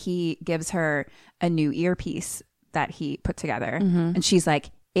then he gives her a new earpiece that he put together. And she's like,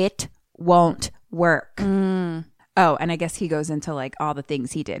 it won't work. Oh, and I guess he goes into like all the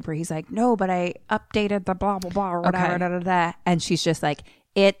things he did where he's like, no, but I updated the blah, blah, blah, or whatever. Da, da, da. And she's just like,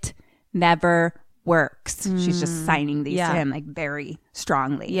 it never works. She's just signing these to him like very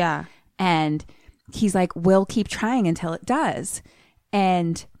strongly. Yeah. And he's like, we'll keep trying until it does.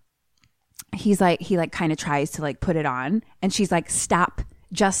 And he's like, he like kind of tries to like put it on. And she's like, stop,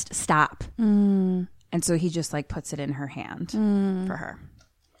 just stop. And so he just like puts it in her hand for her.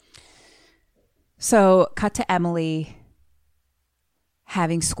 So cut to Emily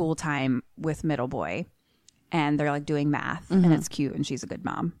having school time with middle boy, and they're like doing math, and it's cute, and she's a good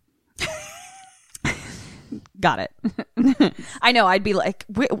mom. Got it. I know. I'd be like,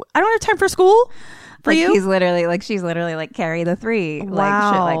 I don't have time for school for like you. She's literally like carry the 3, Wow.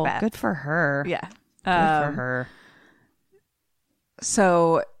 like shit like that. Good for her. Yeah. Good for her.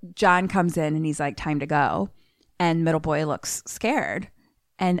 So John comes in and he's like, time to go. And middle boy looks scared.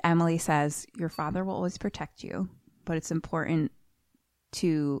 And Emily says, your father will always protect you, but it's important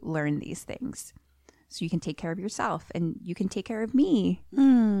to learn these things so you can take care of yourself and you can take care of me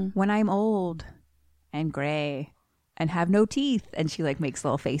when I'm old and gray and have no teeth. And she like makes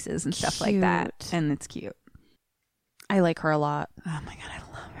little faces and stuff like that. And it's cute. I like her a lot. Oh my God, I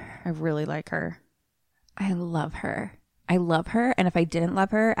love her. I really like her. I love her. I love her. And if I didn't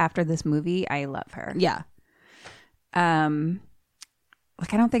love her after this movie, I love her. Yeah.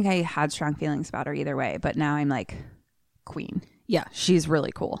 Like I don't think I had strong feelings about her either way, but now I'm like queen. Yeah, she's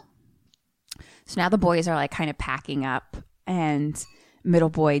really cool. So now the boys are like kind of packing up and middle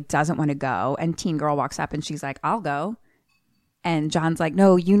boy doesn't want to go. And teen girl walks up and she's like, I'll go. And John's like,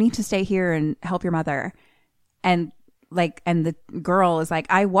 no, you need to stay here and help your mother. And the girl is like,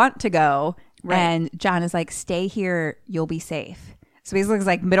 I want to go. Right. And John is like, stay here. You'll be safe. So basically it's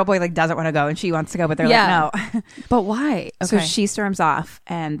like middle boy like doesn't want to go and she wants to go, but they're like, no. But why? Okay. So she storms off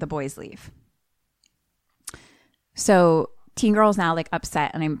and the boys leave. So teen girl's now like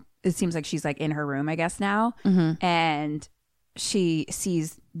upset and it seems like she's like in her room, I guess now. And she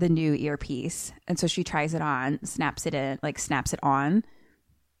sees the new earpiece. And so she tries it on, snaps it on.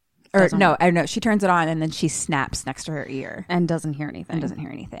 Or no, I don't know. She turns it on and then she snaps next to her ear. And doesn't hear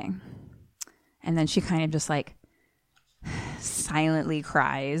anything. And then she kind of just like silently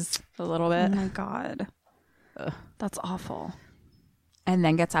cries a little bit. Oh my God. Ugh, that's awful. And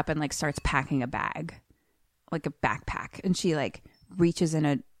then gets up and like starts packing a bag, like a backpack. And she like reaches in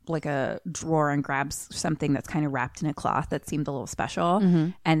a drawer and grabs something that's kind of wrapped in a cloth that seemed a little special.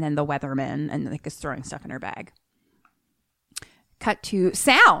 And then the weatherman and like is throwing stuff in her bag. Cut to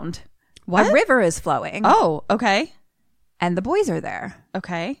sound. What? A river is flowing. Oh, okay. And the boys are there.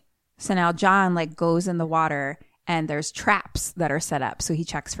 Okay. So now John like goes in the water and there's traps that are set up. So he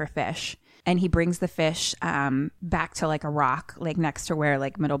checks for fish and he brings the fish back to like a rock, like next to where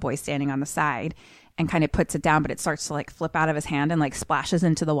like middle boy's standing on the side and kind of puts it down, but it starts to like flip out of his hand and like splashes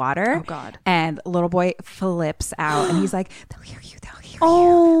into the water. Oh God. And little boy flips out and he's like, they'll hear you. They'll hear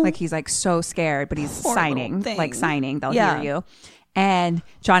you. Like he's like so scared, but he's Poor signing, they'll Yeah. hear you. And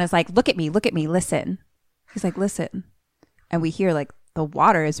John is like, look at me, listen. He's like, listen. And we hear like the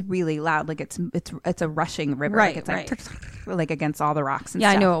water is really loud, like it's a rushing river, Right, like it's like against all the rocks and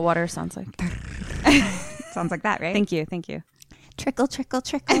Yeah, stuff. I know what water sounds like. Sounds like that, right? Thank you. Trickle, trickle,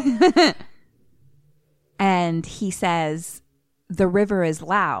 trickle. And he says, the river is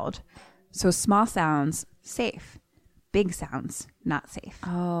loud, so small sounds safe, big sounds not safe.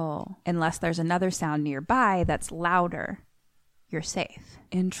 Oh, Unless there's another sound nearby that's louder, you're safe.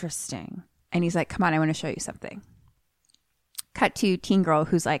 interesting. And he's like, come on, I want to show you something. Cut to teen girl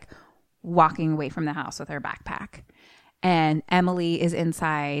who's like walking away from the house with her backpack. And Emily is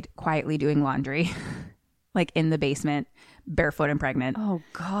inside quietly doing laundry, like in the basement, barefoot and pregnant. Oh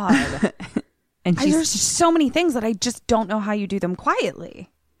God. And There's so many things that I just don't know how you do them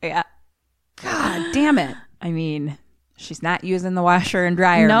quietly. yeah. God damn it. I mean, she's not using the washer and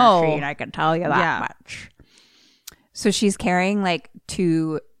dryer machine, I can tell you that much. So she's carrying like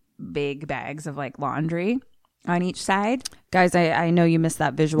 2 big bags of like laundry on each side. Guys, I know you missed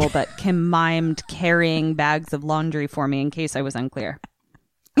that visual, but Kim mimed carrying bags of laundry for me in case I was unclear.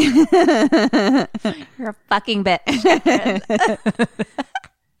 You're a fucking bitch.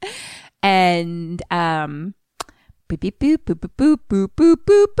 And boop beep boop boop boop boop boop boop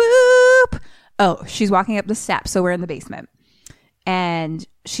boop boop. Oh, she's walking up the steps. So we're in the basement. And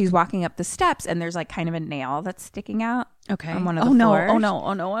she's walking up the steps and there's like kind of a nail that's sticking out. Okay. On one of the floors. floors.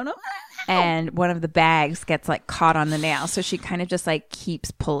 Oh no. And one of the bags gets like caught on the nail. So she kind of just like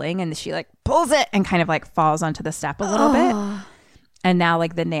keeps pulling and she like pulls it and kind of like falls onto the step a little bit. And now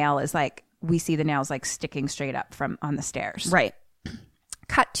like the nail is like, we see the nails like sticking straight up from on the stairs. Right.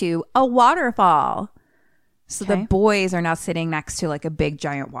 Cut to a waterfall. So Okay. the boys are now sitting next to like a big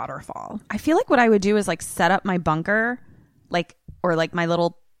giant waterfall. I feel like what I would do is like set up my bunker, like, or like my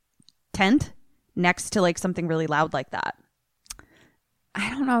little tent next to like something really loud like that. I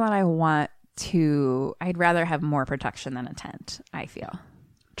don't know that I want to. I'd rather have more protection than a tent, I feel.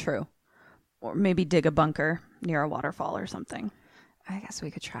 True. Or maybe dig a bunker near a waterfall or something. I guess we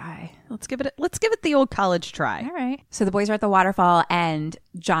could try. Let's give it the old college try. All right. So the boys are at the waterfall and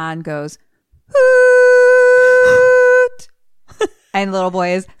John goes, hoot. And little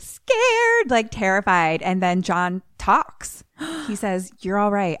boy is scared, like terrified. And then John talks. He says, "You're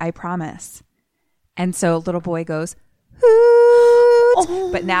all right. I promise." And so little boy goes,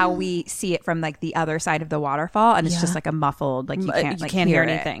 hoot. But now we see it from like the other side of the waterfall, and it's just like a muffled, like you can't hear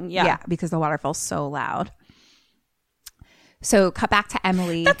anything. It. Yeah, because the waterfall's so loud. So cut back to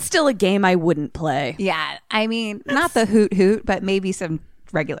Emily. That's still a game I wouldn't play. Yeah, I mean, not the hoot hoot, but maybe some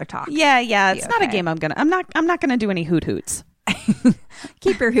regular talk. Yeah, it's not a game I'm not gonna do any hoot hoots.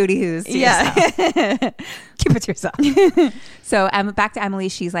 Keep your hooty hoos to yourself. Keep it to yourself. So back to Emily.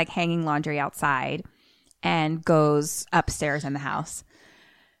 She's like hanging laundry outside and goes upstairs in the house.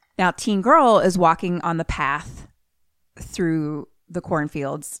 Now, teen girl is walking on the path through the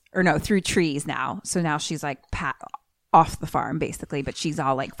cornfields, through trees now. So now she's like off the farm basically, but she's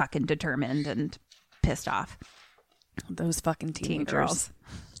all like fucking determined and pissed off. Those fucking teen girls.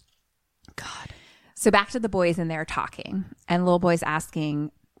 God. So back to the boys, and they're talking, and little boy's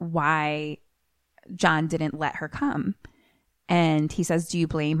asking why John didn't let her come. And he says, "Do you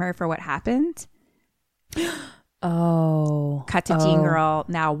blame her for what happened?" Cut to teen girl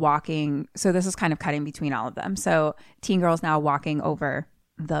now walking. So this is kind of cutting between all of them. So teen girl's now walking over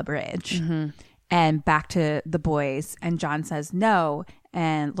the bridge and back to the boys. And John says no.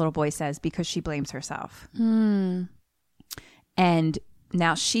 And little boy says, because she blames herself. And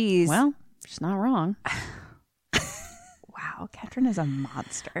now she's not wrong. Wow. Ketrin is a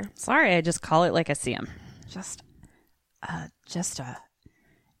monster. Sorry. I just call it like I see him. Just a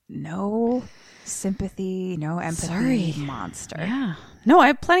no sympathy, no empathy monster. Yeah. No, I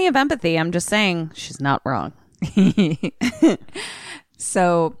have plenty of empathy. I'm just saying she's not wrong.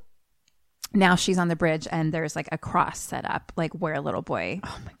 So now she's on the bridge, and there's like a cross set up, like where little boy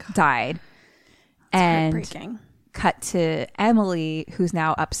died. And heartbreaking. Cut to Emily, who's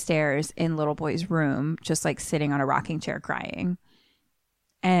now upstairs in little boy's room, just like sitting on a rocking chair crying.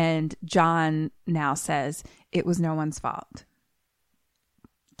 And John now says it was no one's fault.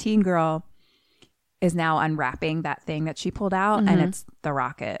 Teen girl is now unwrapping that thing that she pulled out, and it's the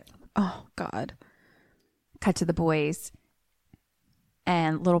rocket. Oh, God. Cut to the boys.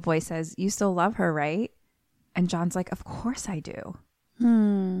 And little boy says, "You still love her, right?" And John's like, "Of course I do."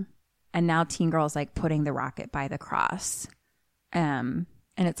 And now teen girl's like putting the rocket by the cross. And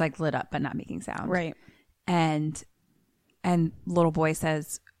it's like lit up but not making sound. Right. And little boy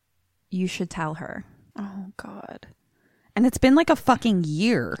says, "You should tell her." Oh, God. And it's been like a fucking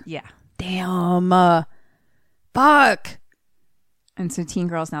year. Yeah. Damn. Fuck. And so teen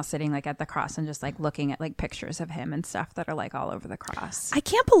girl's now sitting like at the cross and just like looking at like pictures of him and stuff that are like all over the cross. I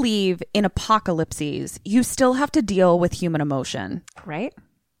can't believe in apocalypses you still have to deal with human emotion. Right?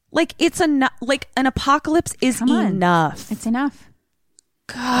 Like it's enough. Like an apocalypse is enough. It's enough.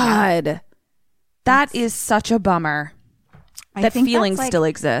 God. That is such a bummer. That feeling still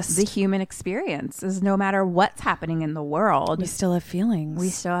exists. The human experience is no matter what's happening in the world. We still have feelings. We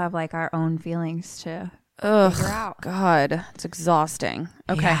still have like our own feelings to figure out. God, it's exhausting.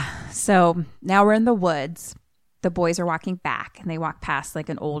 Okay. Yeah. So now we're in the woods. The boys are walking back, and they walk past like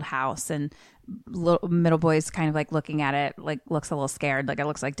an old house, and middle boy's kind of like looking at it, like looks a little scared, like it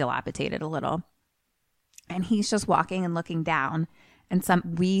looks like dilapidated a little. And he's just walking and looking down. And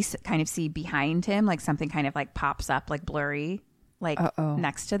we kind of see behind him, like something kind of like pops up, like blurry, like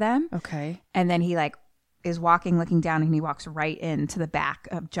next to them. Okay. And then he like is walking, looking down, and he walks right into the back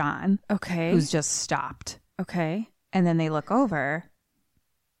of John. Okay. Who's just stopped. Okay. And then they look over.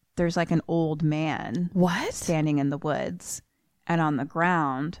 There's like an old man. What? Standing in the woods. And on the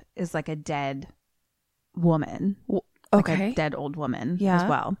ground is like a dead woman. Okay. Like a dead old woman as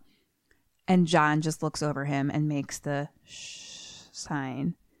well. And John just looks over him and makes the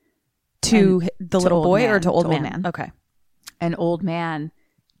sign to the little boy man, or to old man? Okay. An old man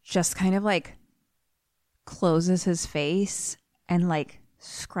just kind of like closes his face and like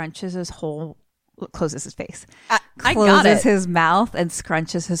closes his face. I got it. Closes his mouth and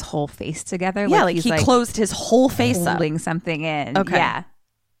scrunches his whole face together. Yeah, like he closed his whole face up. Holding something in. Okay. Yeah.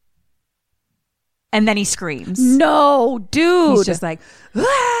 And then he screams. No, dude. He's just like,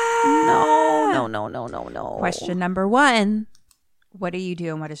 ah! No. Question number 1. What do you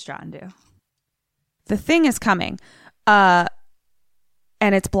do, and what does John do? The thing is coming, and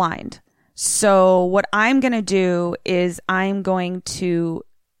it's blind. So what I'm going to do is I'm going to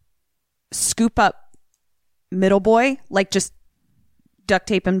scoop up middle boy, like just duct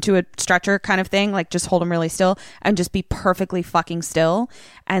tape him to a stretcher kind of thing, like just hold him really still and just be perfectly fucking still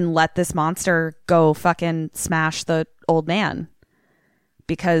and let this monster go fucking smash the old man.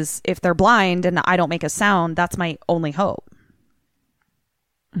 Because if they're blind and I don't make a sound, that's my only hope.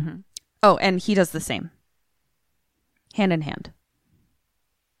 Mm-hmm. Oh, and he does the same. Hand in hand.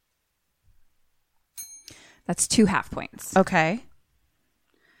 That's 2 half points. Okay.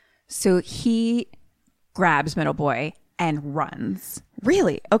 So he grabs middle boy and runs.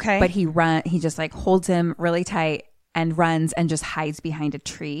 Really? Okay. But he just like holds him really tight and runs and just hides behind a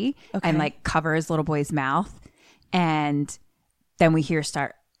tree and like covers little boy's mouth. And then we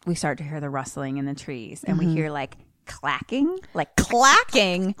start to hear the rustling in the trees, and we hear like clacking, like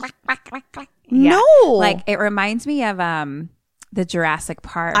clacking. clack, clack, clack, clack. No. Like it reminds me of the Jurassic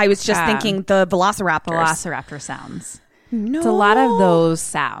Park. I was just thinking the velociraptor sounds. No. It's a lot of those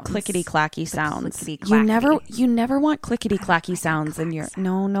sounds. Clickety clacky sounds. clickety-clackety. You never want clickety clacky sounds in your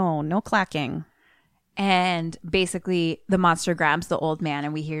no clacking. And basically the monster grabs the old man,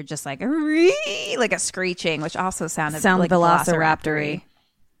 and we hear just like a screeching, which also sounded like velociraptor-y.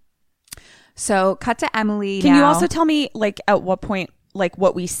 So cut to Emily. Can now. you also tell me like at what point like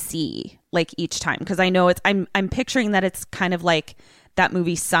what we see like each time? Because I know I'm picturing that it's kind of like that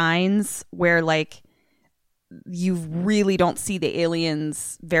movie Signs, where like you really don't see the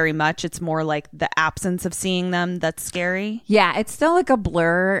aliens very much. It's more like the absence of seeing them that's scary. Yeah, it's still like a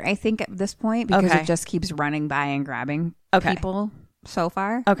blur, I think, at this point, because it just keeps running by and grabbing people so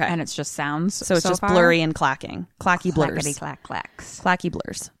far. Okay. And it's just sounds. So it's just blurry and clacking. Clacky blurs. Clackety clack clacks. Clacky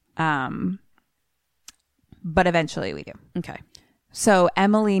blurs. But eventually we do. Okay. So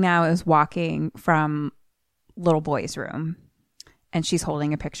Emily now is walking from little boy's room, and she's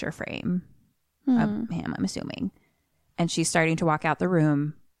holding a picture frame of him, I'm assuming. And she's starting to walk out the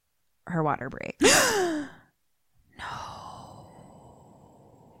room. Her water breaks. No.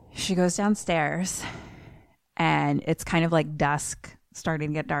 She goes downstairs, and it's kind of like dusk,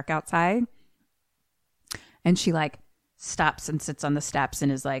 starting to get dark outside. And she like stops and sits on the steps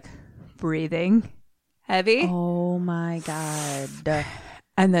and is like breathing heavy. Oh my God.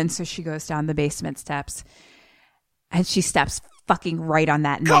 And then so she goes down the basement steps, and she steps fucking right on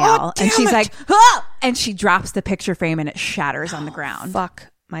that nail. And she's like, ah! And she drops the picture frame, and it shatters on the ground.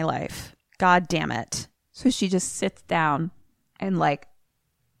 Fuck my life. God damn it. So she just sits down and like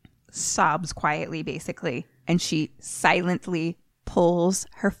sobs quietly, basically. And she silently pulls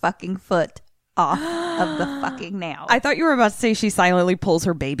her fucking foot off of the fucking nail. I thought you were about to say she silently pulls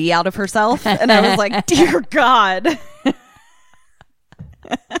her baby out of herself. And I was like, dear God.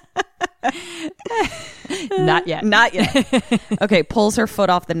 Not yet. Not yet. Okay, pulls her foot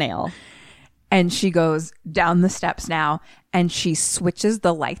off the nail. And she goes down the steps now, and she switches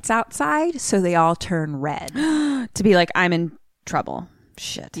the lights outside so they all turn red. To be like, I'm in trouble.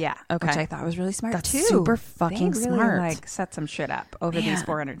 Shit. Yeah. Okay. Which I thought was really smart, That's too. super fucking they really, smart. like set some shit up over these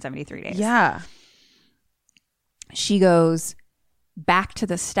 473 days. Yeah. She goes back to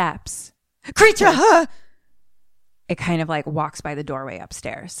the steps. Creature! It kind of like walks by the doorway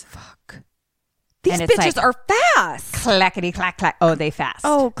upstairs. Fuck. These And it's bitches like, are fast. Clackety clack clack. Oh, they fast.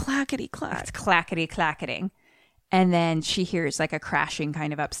 Oh, clackety clack. It's clackety clacketing. And then she hears like a crashing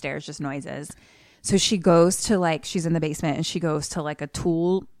kind of upstairs, just noises. So she goes to like, she's in the basement, and she goes to like a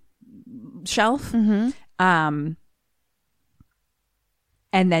tool shelf. And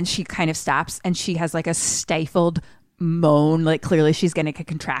then she kind of stops, and she has like a stifled moan. Like clearly she's getting a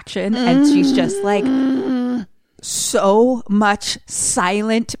contraction, and she's just like so much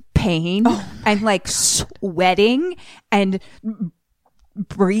silent pain and like sweating and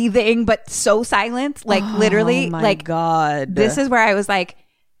breathing, but so silent, like literally, my like God. This is where I was like,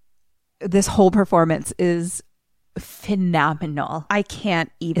 this whole performance is phenomenal. I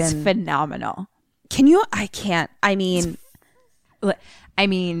can't even. It's phenomenal. Can you? I can't. I mean,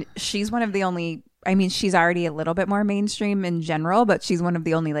 she's one of the only. I mean, she's already a little bit more mainstream in general, but she's one of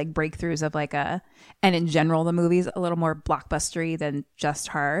the only like breakthroughs of like and in general, the movie's a little more blockbustery than just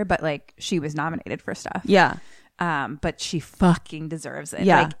her, but like she was nominated for stuff. yeah. But she fucking deserves it.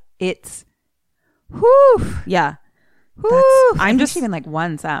 Yeah. Like it's, whew. Yeah. Whew. I'm just she even like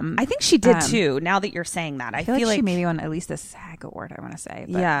won some. I think she did too. Now that you're saying that, I feel like she maybe won at least a SAG award, I want to say.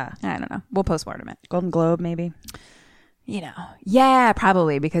 But Yeah. I don't know. We'll postmortem it. Golden Globe, maybe. You know. Yeah,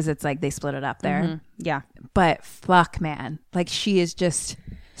 probably, because it's like they split it up there. Yeah. But fuck, man. Like she is just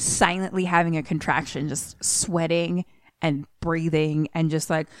silently having a contraction, just sweating and breathing and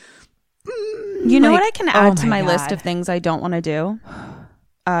just like. You know like, what I can add to my God. list of things I don't want to do?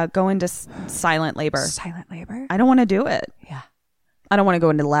 Go into silent labor. Silent labor? I don't want to do it. Yeah. I don't want to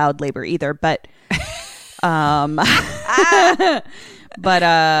go into loud labor either, but wow.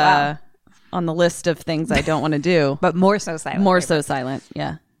 On the list of things I don't want to do. But more so silent. More labor. so silent,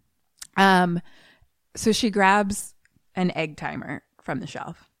 yeah. So she grabs an egg timer from the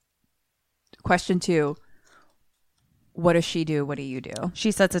shelf. Question 2. What does she do? What do you do?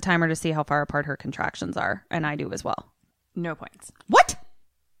 She sets a timer to see how far apart her contractions are, and I do as well. No points. What?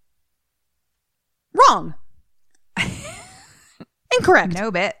 Wrong. Incorrect.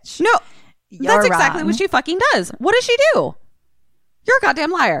 No, bitch. No. You're That's exactly wrong. what she fucking does. What does she do? You're a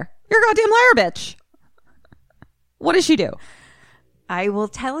goddamn liar. You're a goddamn liar, bitch. What does she do? I will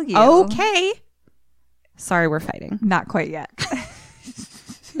tell you. Okay. Sorry, we're fighting. Not quite yet.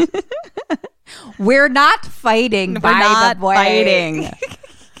 We're not fighting. We're not the way. fighting.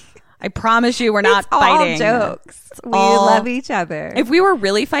 I promise you, we're not fighting. All jokes. We All- love each other. If we were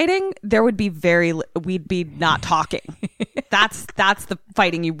really fighting, there would be we'd be not talking. That's the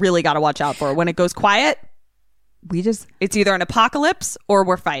fighting you really got to watch out for. When it goes quiet, it's either an apocalypse or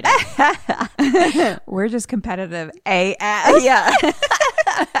we're fighting. we're just competitive AF. Yeah.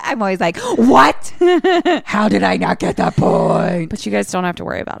 I'm always like, what? How did I not get that point? But you guys don't have to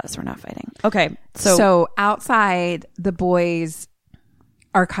worry about us. We're not fighting. Okay. So outside, the boys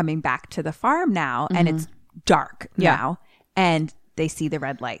are coming back to the farm now, and it's dark now, and they see the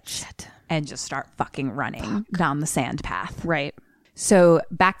red lights and just start fucking running down the sand path. Right. So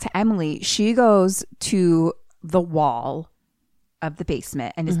back to Emily, she goes to the wall of the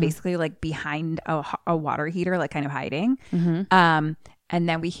basement and is basically like behind a water heater, like kind of hiding. And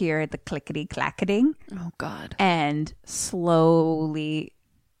then we hear the clickety clacketing. Oh God. And slowly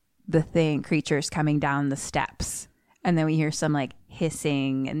the creature's coming down the steps. And then we hear some like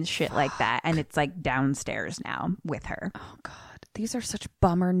hissing and shit like that. And it's like downstairs now with her. Oh God. These are such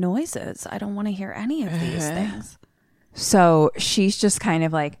bummer noises. I don't want to hear any of these things. So she's just kind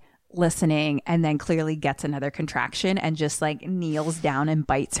of like listening, and then clearly gets another contraction and just like kneels down and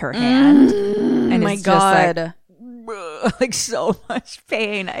bites her hand. And my it's God. just like so much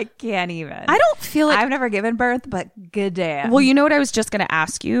pain. I can't even. I don't feel like I've never given birth, but good damn. Well, you know what I was just going to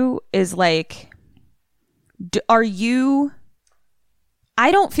ask you is like, are you...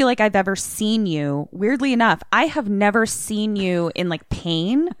 I don't feel like I've ever seen you. Weirdly enough, I have never seen you in like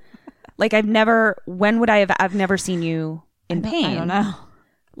pain. Like I've never... When would I have... I've never seen you in pain. I don't know.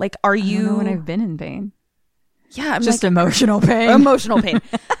 Like, are you... I don't know when I've been in pain. Yeah, I'm Just like, emotional pain. emotional pain.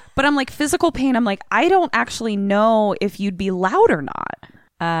 But I'm like, physical pain, I'm like, I don't actually know if you'd be loud or not.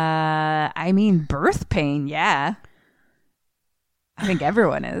 I mean, birth pain, yeah. I think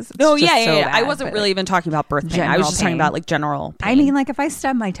everyone is. It's No, just yeah. so I bad, wasn't but really even talking about birth pain. I was general just talking pain. about like general pain. I mean, like if I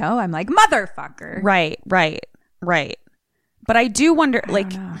stub my toe, I'm like, motherfucker. Right. But I do wonder,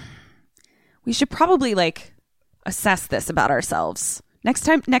 like, we should probably like assess this about ourselves. Next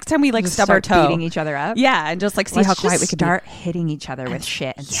time we like Just stub our start toe. beating each other up. Yeah, and just like see Let's how quiet just we can start hitting each other with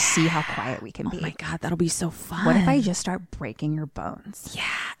shit and see how quiet we can be. be. Oh my God, that'll be so fun. What if I just start breaking your bones? Yeah,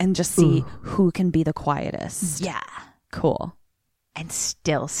 and just see who can be the quietest. Yeah. Cool. And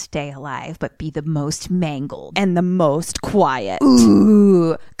still stay alive, but be the most mangled. And the most quiet.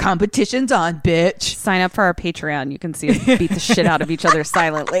 Ooh, competition's on, bitch. Sign up for our Patreon. You can see us beat the shit out of each other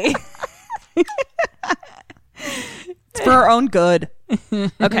silently. It's for our own good.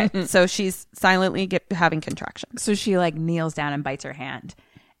 Okay, so she's silently having contractions. So she like kneels down and bites her hand.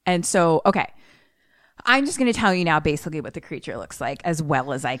 And so, okay, I'm just going to tell you now basically what the creature looks like as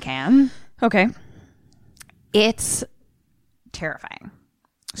well as I can. Okay. It's terrifying.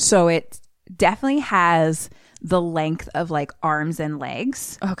 So it definitely has the length of like arms and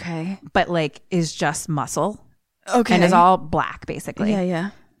legs, Okay. but like is just muscle. Okay. And is all black basically.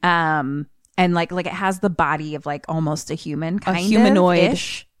 Yeah. And like it has the body of like almost a human kind A humanoid.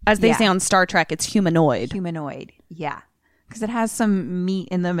 ish. As they Yeah. say on Star Trek, it's humanoid. Humanoid. Yeah. Because it has some meat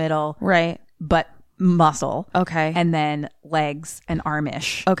in the middle, Right. but muscle. Okay. And then legs and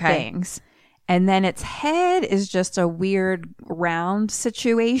armish Okay. things. And then its head is just a weird round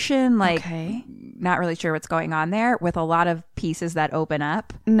situation. Like, Okay. not really sure what's going on there, with a lot of pieces that open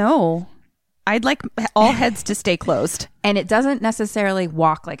up. No. I'd like all heads to stay closed. And it doesn't necessarily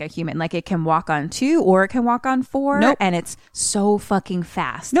walk like a human. Like, it can walk on 2 or it can walk on 4. Nope. And it's so fucking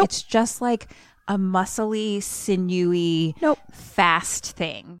fast. Nope. It's just like a muscly, sinewy, Nope. fast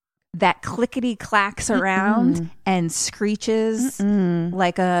thing that clickety clacks around and screeches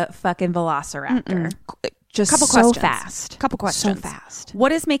like a fucking velociraptor. Just Couple so questions. fast. Couple questions. So fast.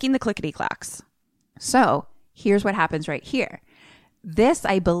 What is making the clickety clacks? So here's what happens right here. This,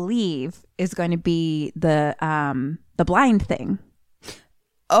 I believe, is going to be the blind thing.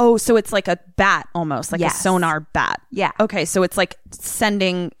 Oh, so it's like a bat almost, like Yes. a sonar bat. Yeah. Okay, so it's like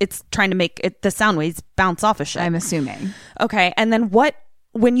it's trying to make the sound waves bounce off of shit. I'm assuming. Okay, and then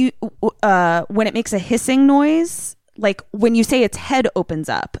when it makes a hissing noise, like when you say its head opens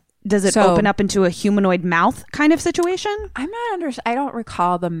up, does it So- open up into a humanoid mouth kind of situation? I don't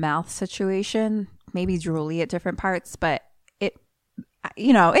recall the mouth situation maybe drooly at different parts, but it,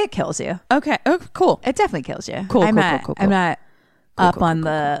 it kills you. Okay. Oh, cool. It definitely kills you. Cool. I'm Cool. not, Cool. Cool. I'm not up on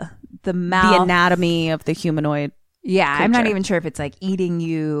the mouth. The anatomy of the humanoid. Yeah, I'm not creature. even sure if it's like eating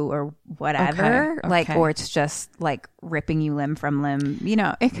you or whatever, Okay, like, okay. or it's just like ripping you limb from limb.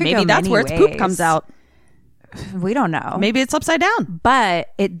 It could Maybe go that's many where its poop comes ways. out. We don't know. Maybe it's upside down. But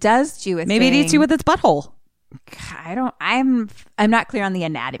it does do a Maybe it eats you with its butthole. I'm not clear on the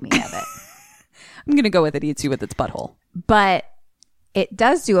anatomy of it. I'm going to go with it eats you with its butthole. But it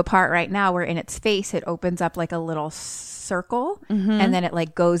does do a part right now where in its face it opens up like a little circle, and then it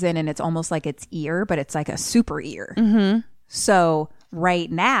like goes in and it's almost like its ear, but it's like a super ear. So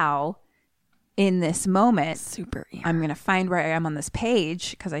right now, in this moment, Super ear. I'm gonna find where I am on this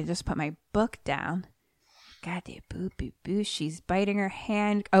page because I just put my book down. Goddamn, boo, boo, boo. She's biting her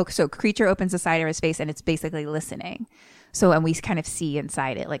hand. Oh, so creature opens the side of his face and it's basically listening. So, and we kind of see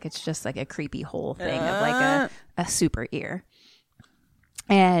inside it, like it's just like a creepy hole thing of like a super ear.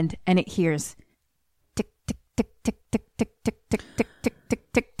 And it hears tick, tick, tick, tick, tick, tick, tick, tick, tick, tick,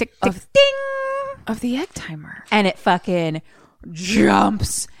 tick, tick, tick, tick, ding. Of the egg timer. And it fucking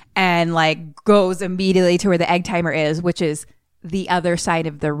jumps and like goes immediately to where the egg timer is, which is the other side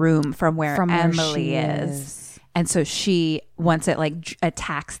of the room from where Emily she is. And so she, once it like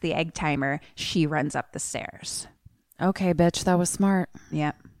attacks the egg timer, she runs up the stairs. Okay, bitch. That was smart.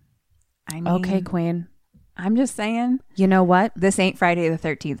 Yep. I mean, Okay, queen. I'm just saying, You know what? this ain't Friday the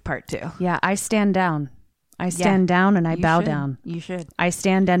 13th part 2. Yeah, I stand down. I stand down and I You bow should. down. You should. I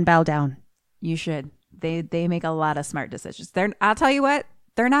stand and bow down. You should. They make a lot of smart decisions. I'll tell you what,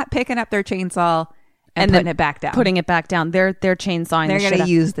 they're not picking up their chainsaw and putting then it back down. Putting it back down. They're chainsawing. They're the shit going out-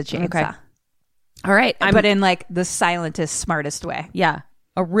 to use the chainsaw. Okay. All right. But in like the silentest, smartest way. Yeah.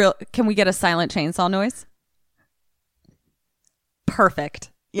 Can we get a silent chainsaw noise?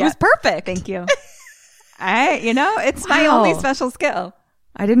 Perfect. Yeah. It was perfect. Thank you. It's my Wow. only special skill.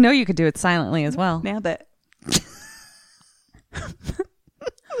 I didn't know you could do it silently as well. Nailed it.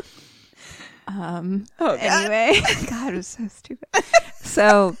 Anyway, God, it was so stupid.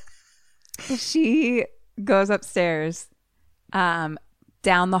 So she goes upstairs, down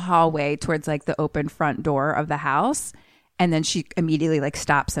the hallway towards like the open front door of the house, and then she immediately like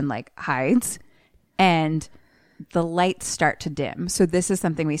stops and like hides, and the lights start to dim. So this is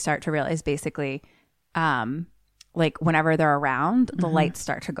something we start to realize basically, like whenever they're around, the lights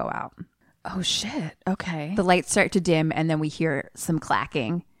start to go out. Oh, shit. Okay. The lights start to dim, and then we hear some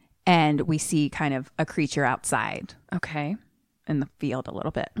clacking, and we see kind of a creature outside Okay. in the field a little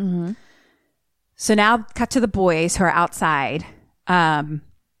bit. So now cut to the boys who are outside. John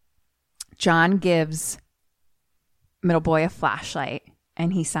gives middle boy a flashlight,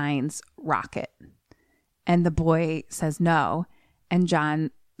 and he signs Rocket. And the boy says no. And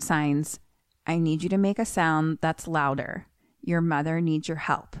John signs, I need you to make a sound that's louder. Your mother needs your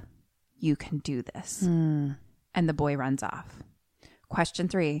help. You can do this. And the boy runs off. Question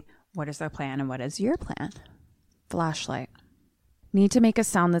 3, what is their plan and what is your plan? Flashlight. Need to make a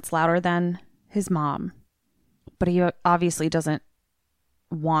sound that's louder than his mom. But he obviously doesn't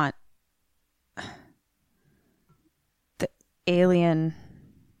want the alien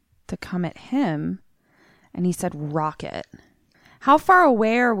to come at him. And he said rocket. How far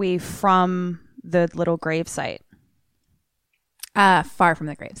away are we from the little grave site? Far from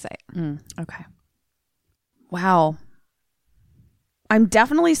the gravesite. Okay. Wow. I'm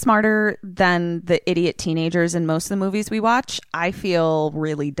definitely smarter than the idiot teenagers in most of the movies we watch. I feel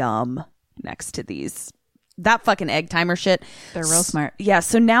really dumb next to these. That fucking egg timer shit. They're real smart. Yeah.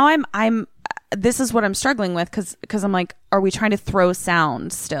 So now I'm this is what I'm struggling with because I'm like, are we trying to throw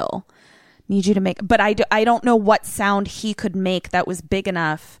sound still? Need you to make, but I don't know what sound he could make that was big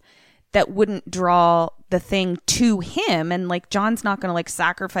enough that wouldn't draw the thing to him. And like, John's not going to like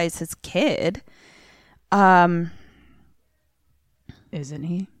sacrifice his kid. Isn't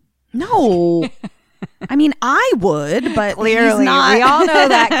he? No. I mean, I would, but Clearly, he's not. we all know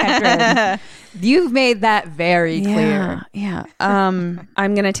that, Kendra. You've made that very clear. Yeah. I'm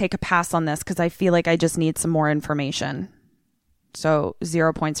going to take a pass on this because I feel like I just need some more information. So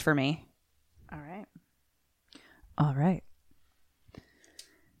 0 points for me. All right.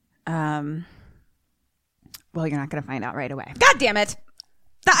 Well, you're not going to find out right away. God damn it.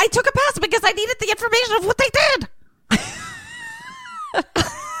 I took a pass because I needed the information of what they did.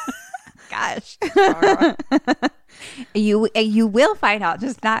 Gosh. You will find out,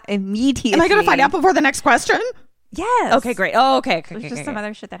 just not immediately. Am I going to find out before the next question? Yes. Okay, great. Oh, okay. There's just some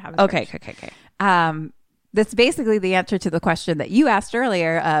other shit that happens. Okay. That's basically the answer to the question that you asked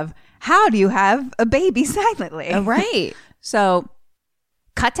earlier of how do you have a baby silently? Right. So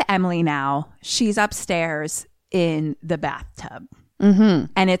cut to Emily now. She's upstairs in the bathtub. Mm-hmm.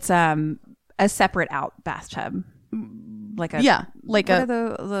 And it's a separate out bathtub. Like a like what a are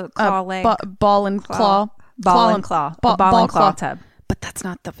the claw leg ball and claw ball and claw tub. But that's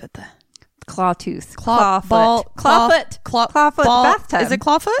not the Claw tooth. claw foot. Bathtub. Is it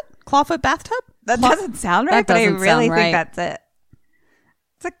clawfoot bathtub? That doesn't sound right, but I doesn't really sound think right. that's it.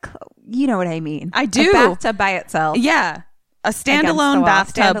 It's you know what I mean. I do. A bathtub by itself. Yeah. A standalone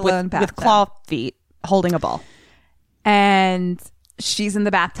bathtub with claw feet holding a ball. And she's in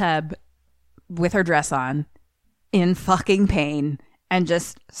the bathtub with her dress on, in fucking pain and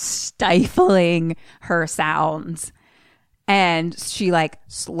just stifling her sounds. And she like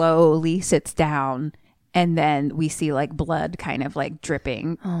slowly sits down, and then we see like blood kind of like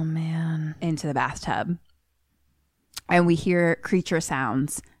dripping into the bathtub. And we hear creature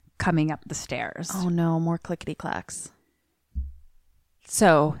sounds coming up the stairs. Oh no, more clickety clacks.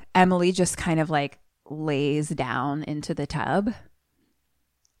 So Emily just kind of like lays down into the tub.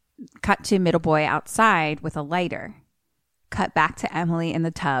 Cut to middle boy outside with a lighter. Cut back to Emily in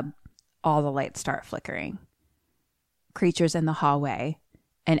the tub. All the lights start flickering. Creatures in the hallway.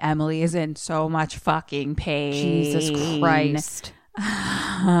 And Emily is in so much fucking pain. Jesus Christ.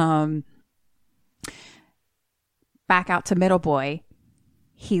 Back out to middle boy.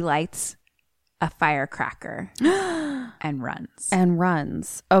 He lights a firecracker and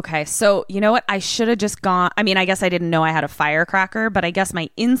runs. Okay, so you know what? I should have just gone. I mean, I guess I didn't know I had a firecracker, but I guess my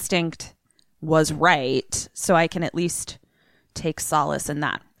instinct was right. So I can at least take solace in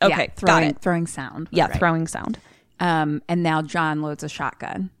that. Okay, got it. Throwing sound. Yeah, right. throwing sound. And now John loads a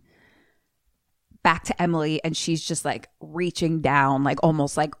shotgun. Back to Emily, and she's just like reaching down, like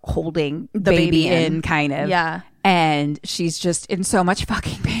almost like holding the baby in, kind of. Yeah. And she's just in so much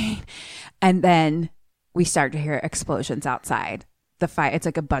fucking pain. And then we start to hear explosions outside. It's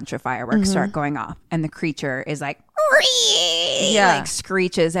like a bunch of fireworks start going off, and the creature is like, like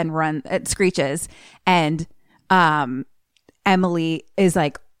screeches and screeches. And Emily is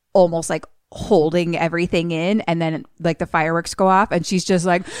like almost like holding everything in, and then like the fireworks go off, and she's just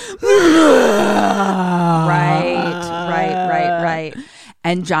like, right.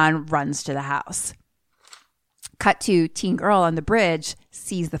 And John runs to the house. Cut to teen girl on the bridge,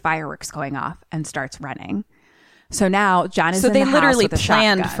 sees the fireworks going off and starts running. So now John is in the house with a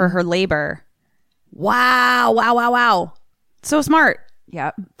shotgun. So they literally planned for her labor. Wow. So smart.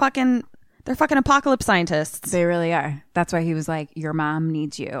 Yep. They're fucking apocalypse scientists. They really are. That's why he was like, your mom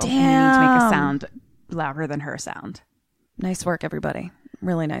needs you. Damn. And you need to make a sound louder than her sound. Nice work, everybody.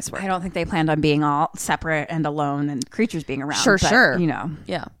 Really nice work. I don't think they planned on being all separate and alone and creatures being around. Sure. You know.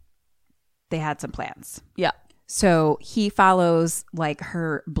 Yeah. They had some plans. Yeah. So he follows like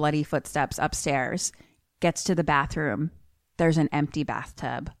her bloody footsteps upstairs, gets to the bathroom. There's an empty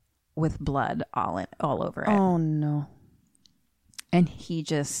bathtub with blood all over it. Oh, no. And he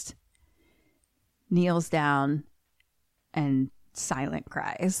just kneels down and silent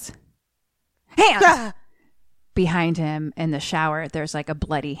cries. Hands! Ah! Behind him in the shower, there's like a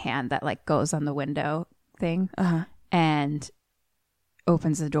bloody hand that like goes on the window thing and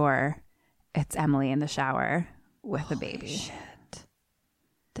opens the door. It's Emily in the shower with the baby. Shit.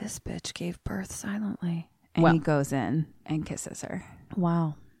 This bitch gave birth silently. And he goes in and kisses her.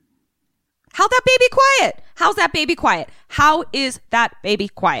 Wow. How's that baby quiet? How's that baby quiet? How is that baby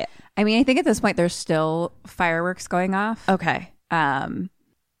quiet? I mean, I think at this point there's still fireworks going off. Okay.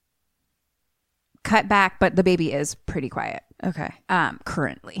 Cut back, but the baby is pretty quiet. Okay.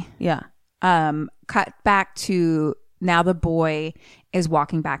 Currently. Yeah. Cut back to now the boy is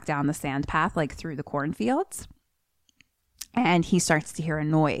walking back down the sand path, like through the cornfields. And he starts to hear a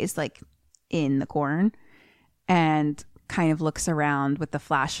noise like in the corn and kind of looks around with the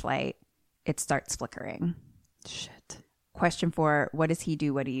flashlight. It starts flickering. Shit. Question 4, what does he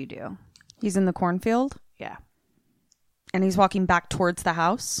do? What do you do? He's in the cornfield? Yeah. And he's walking back towards the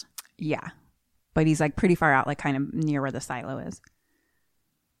house? Yeah. But he's like pretty far out, like kind of near where the silo is.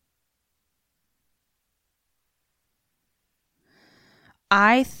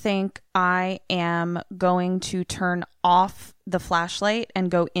 I think I am going to turn off the flashlight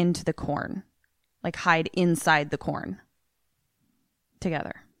and go into the corn. Like hide inside the corn.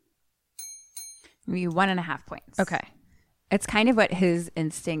 Together. Maybe 1.5 points. Okay. It's kind of what his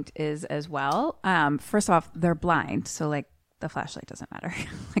instinct is as well. First off, they're blind. So like the flashlight doesn't matter.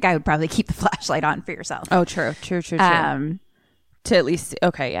 Like I would probably keep the flashlight on for yourself. Oh, true. To at least,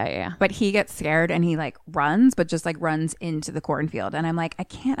 okay, yeah. But he gets scared and he like runs, but just like runs into the cornfield. And I'm like, I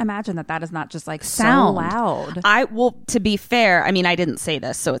can't imagine that is not just like sound. So loud. To be fair, I mean, I didn't say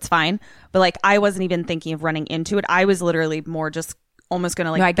this, so it's fine. But like, I wasn't even thinking of running into it. I was literally more just almost going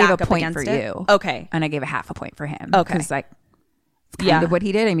to like No, I gave back a up point against for it? you. Okay. And I gave a half a point for him. Okay. Because like, it's kind of what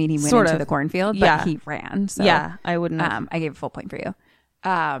he did. I mean, he went Sort into of. the cornfield, but he ran. So yeah, I wouldn't have. I gave a full point for you.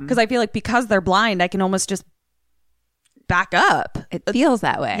 Because I feel like because they're blind, I can almost just back up. It feels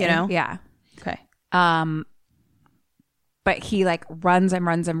that way. You know? Yeah. Okay. But he like runs and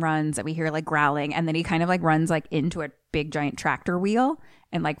runs and runs, and we hear like growling, and then he kind of like runs like into a big giant tractor wheel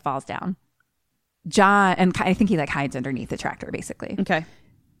and like falls down. John, and I think he like hides underneath the tractor basically. Okay.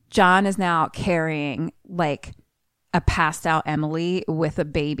 John is now carrying like a passed out Emily with a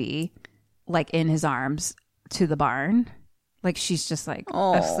baby like in his arms to the barn. Like she's just like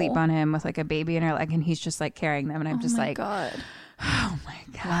asleep on him with like a baby in her leg, and he's just like carrying them, and I'm just like, God. oh my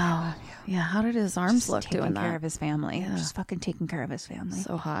God. Wow. Yeah. How did his arms Just look taking doing care that? of his family. Just fucking taking care of his family.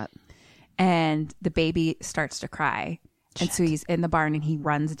 So hot. And the baby starts to cry. And so he's in the barn and he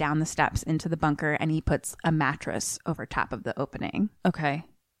runs down the steps into the bunker and he puts a mattress over top of the opening. Okay.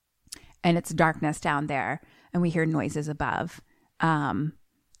 And it's darkness down there and we hear noises above.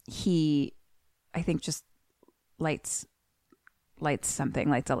 He, I think, just lights something,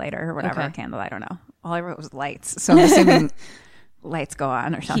 lights a lighter or whatever, a candle. I don't know. All I wrote was lights. So I'm assuming lights go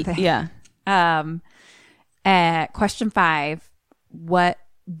on or something. Yeah. Question 5. What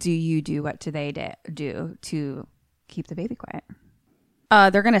do you do? What do they do to keep the baby quiet?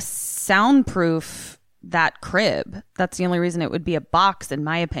 They're going to soundproof that crib. That's the only reason it would be a box, in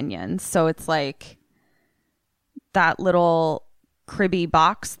my opinion. So it's like that little cribby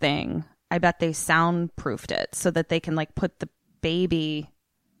box thing. I bet they soundproofed it so that they can like put the baby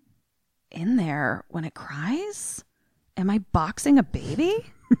in there when it cries. Am I boxing a baby?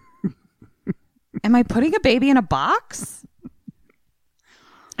 Am I putting a baby in a box?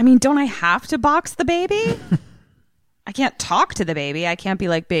 I mean, don't I have to box the baby? I can't talk to the baby. I can't be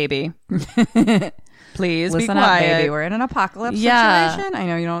like, baby, please Listen be quiet. up, baby. We're in an apocalypse situation. I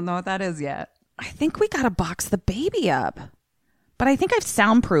know you don't know what that is yet. I think we got to box the baby up. But I think I've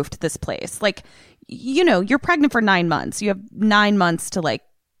soundproofed this place. Like, you know, you're pregnant for 9 months. You have 9 months to like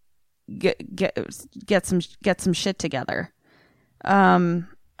get some shit together.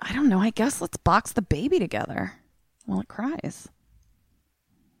 I don't know. I guess let's box the baby together while it cries.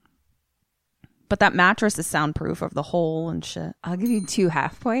 But that mattress is soundproof of the hole and shit. I'll give you 2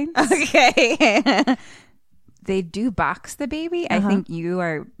 half points. Okay. They do box the baby. I think you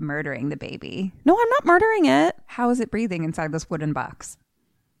are murdering the baby. No, I'm not murdering it. How is it breathing inside this wooden box?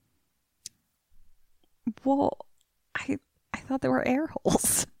 Well, I thought there were air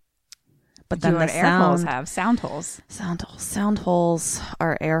holes. But You then know the what air holes sound have? Sound holes. sound holes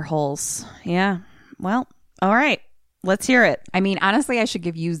are air holes. Yeah. Well, all right. Let's hear it. I mean, honestly, I should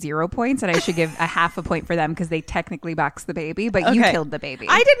give you 0 points and I should give a half a point for them because they technically boxed the baby, but you Okay. killed the baby.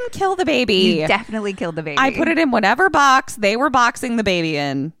 I didn't kill the baby. You definitely killed the baby. I put it in whatever box they were boxing the baby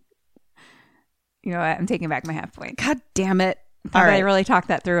in. You know what? I'm taking back my half point. God damn it. All All right. right. I really talked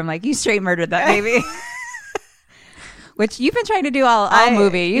that through. I'm like, you straight murdered that baby. Which you've been trying to do all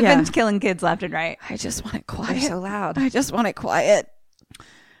movie. You've been killing kids left and right. I just want it quiet. They're so loud. I just want it quiet.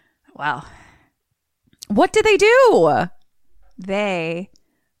 Wow. What did they do? They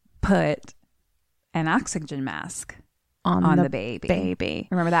put an oxygen mask on the baby.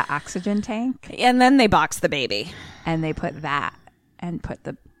 Remember that oxygen tank? And then they boxed the baby. And they put that and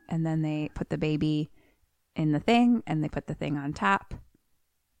then they put the baby in the thing and they put the thing on top.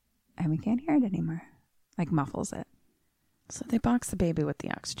 And we can't hear it anymore. Like muffles it. So they boxed the baby with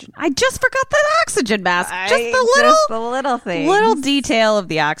the oxygen. I just forgot the oxygen mask. Just the little thing. little detail of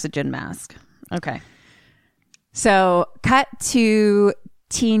the oxygen mask. Okay. So cut to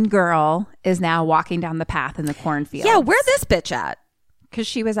teen girl is now walking down the path in the cornfield. Yeah, where's this bitch at? Because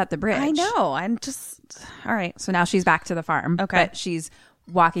she was at the bridge. I know. I'm just... All right. So now she's back to the farm. Okay. But she's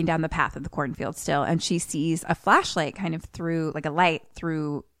walking down the path of the cornfield still, and she sees a flashlight kind of through, like a light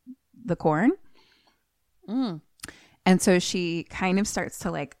through the corn. And so she kind of starts to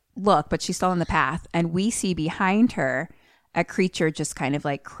like look, but she's still in the path. And we see behind her a creature just kind of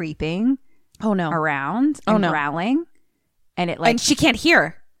like creeping around and growling. And it like... And she can't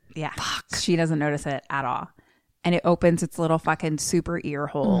hear. Yeah. Fuck. She doesn't notice it at all. And it opens its little fucking super ear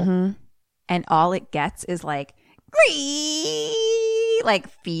hole. And all it gets is like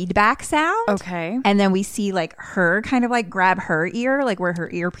feedback sound. Okay. And then we see like her kind of like grab her ear, like where her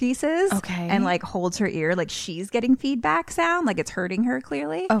earpiece is. Okay. And like holds her ear like she's getting feedback sound, like it's hurting her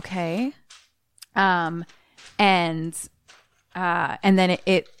clearly. Okay. And then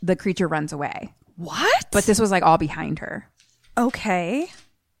the creature runs away. What? But this was like all behind her. Okay.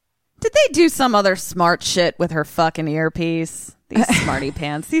 Did they do some other smart shit with her fucking earpiece? These smarty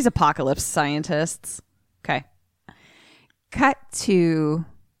pants. These apocalypse scientists. Okay. Cut to,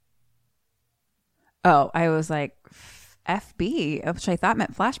 I was like, FB, which I thought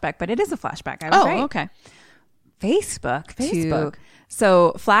meant flashback, but it is a flashback. I was right. Okay. Facebook.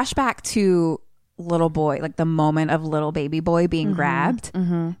 So flashback to little boy, like the moment of little baby boy being grabbed.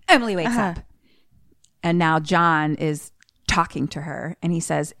 Emily wakes up. And now John is talking to her and he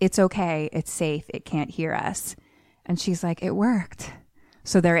says, it's okay. It's safe. It can't hear us. And she's like, it worked.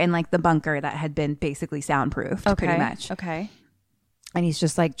 So they're in like the bunker that had been basically soundproofed pretty much. Okay. And he's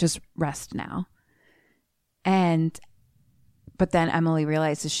just like, just rest now. But then Emily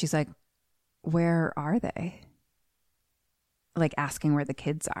realizes, she's like, where are they? Like asking where the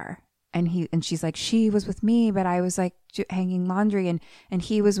kids are. And she's like, she was with me, but I was like hanging laundry and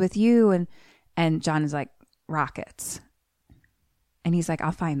he was with you. And John is like, rockets. And he's like,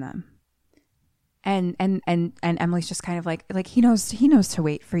 I'll find them. And Emily's just kind of like he knows to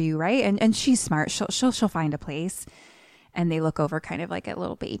wait for you, right? And she's smart. She'll find a place. And they look over kind of like a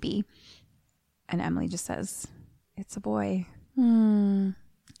little baby. And Emily just says, it's a boy. And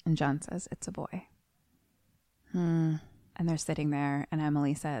John says, it's a boy. And they're sitting there and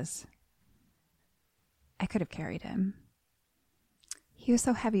Emily says, I could have carried him. He was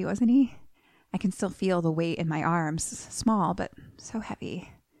so heavy, wasn't he? I can still feel the weight in my arms, small, but so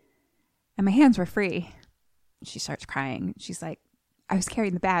heavy. And my hands were free. She starts crying. She's like, I was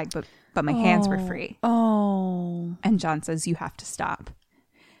carrying the bag, but my hands were free. Oh. And John says, you have to stop.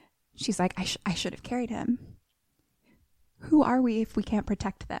 She's like, I should have carried him. Who are we if we can't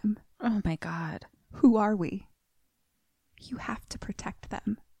protect them? Oh my God. Who are we? You have to protect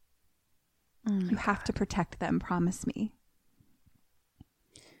them. You have to protect them. Promise me.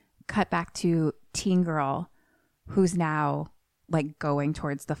 Cut back to teen girl who's now like going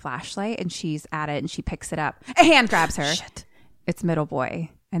towards the flashlight and she's at it and she picks it up. A hand grabs her. Shit. It's middle boy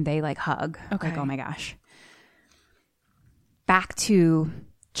and they like hug. Okay. Like, oh my gosh. Back to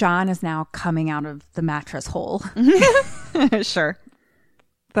John is now coming out of the mattress hole. Sure.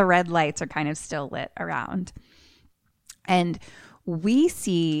 The red lights are kind of still lit around. And we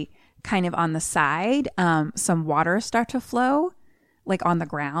see kind of on the side some water start to flow like on the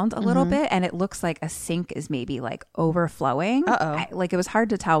ground a little bit. And it looks like a sink is maybe like overflowing. Like it was hard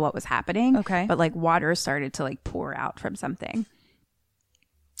to tell what was happening. Okay. But like water started to like pour out from something.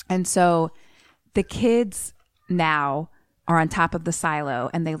 And so the kids now are on top of the silo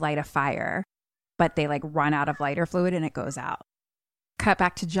and they light a fire, but they like run out of lighter fluid and it goes out. Cut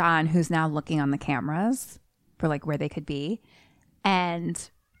back to John, who's now looking on the cameras for like where they could be. And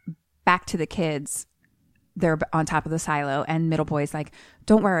back to the kids, they're on top of the silo and middle boy's like,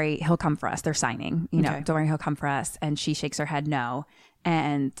 don't worry, he'll come for us. They're signing, you know, don't worry, he'll come for us. And she shakes her head no.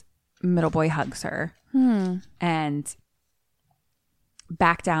 And middle boy hugs her. And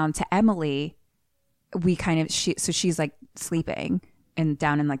back down to Emily, she's like sleeping and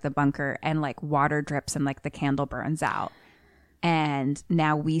down in like the bunker and like water drips and like the candle burns out. And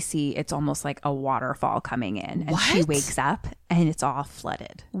now we see it's almost like a waterfall coming in. And she wakes up and it's all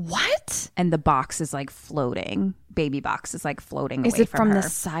flooded. What? And the box is like floating. Baby box is like floating Is away it from her. the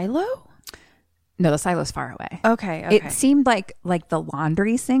silo? No, the silo's far away. Okay. It seemed like the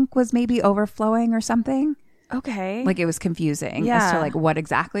laundry sink was maybe overflowing or something. Okay. Like it was confusing Yeah. as to like what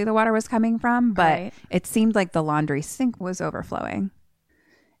exactly the water was coming from. But it seemed like the laundry sink was overflowing.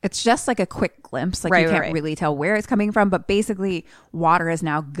 It's just like a quick glimpse. Like you can't really tell where it's coming from. But basically water is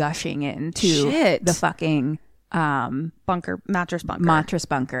now gushing into the fucking mattress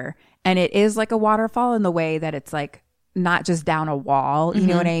bunker. And it is like a waterfall in the way that it's like not just down a wall. You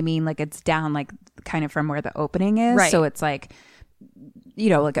know what I mean? Like it's down like kind of from where the opening is. Right. So it's like, you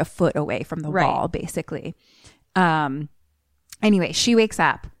know, like a foot away from the wall basically. Anyway, she wakes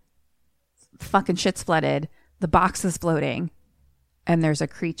up. Fucking shit's flooded. The box is floating. And there's a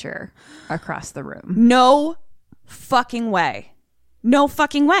creature across the room. No fucking way. No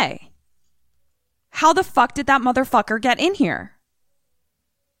fucking way. How the fuck did that motherfucker get in here?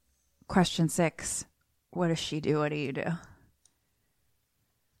 Question 6. What does she do? What do you do?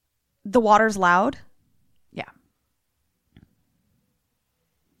 The water's loud? Yeah.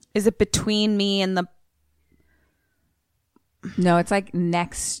 Is it between me and the... No, it's like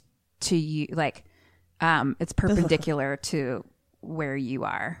next to you. Like, it's perpendicular to where you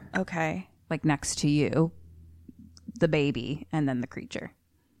are. Okay. Like next to you, the baby, and then the creature.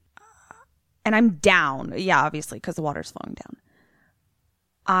 And I'm down. Yeah, obviously, because the water's flowing down.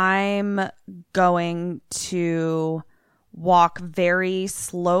 I'm going to walk very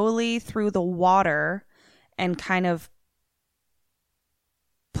slowly through the water and kind of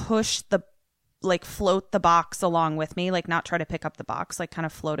push float the box along with me, like not try to pick up the box, like kind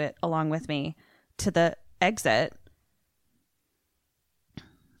of float it along with me to the exit.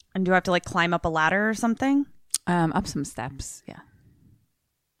 And do I have to like climb up a ladder or something? Up some steps. Yeah.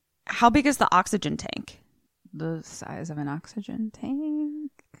 How big is the oxygen tank? The size of an oxygen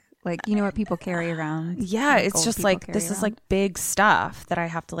tank. Like, you know what people carry around? Yeah, Like it's old just people like, carry this is around? like big stuff that I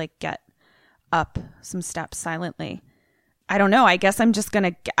have to like get up some steps silently. I don't know. I guess I'm just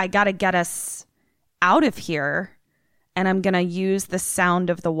I got to get us out of here. And I'm going to use the sound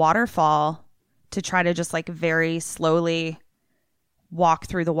of the waterfall to try to just like very slowly walk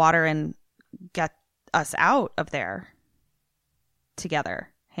through the water and get us out of there together,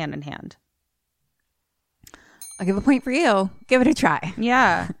 hand in hand. I'll give a point for you. Give it a try.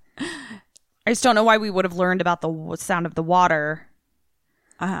 Yeah. I just don't know why we would have learned about the sound of the water.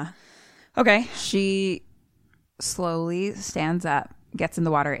 Okay. She slowly stands up, gets in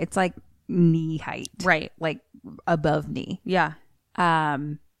the water. It's like knee height. Right. Like above knee. Yeah.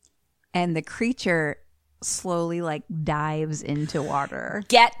 And the creature slowly like dives into water.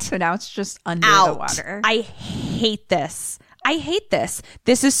 So now it's just under the water. I hate this.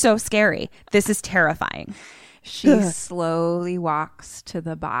 This is so scary. This is terrifying. She slowly walks to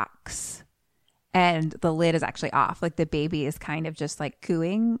the box and the lid is actually off. Like the baby is kind of just like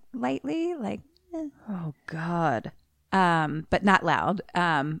cooing lightly, like, Oh, God. but not loud.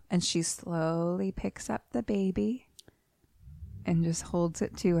 And she slowly picks up the baby and just holds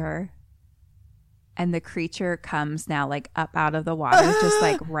it to her. And the creature comes now like up out of the water, just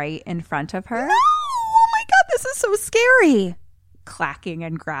like right in front of her. No! Oh, my God. This is so scary. Clacking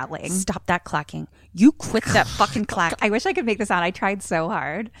and growling. Stop that clacking. You quit that fucking clack. I wish I could make the sound. I tried so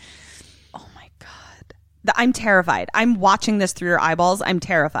hard. Oh, my God. I'm terrified. I'm watching this through your eyeballs. I'm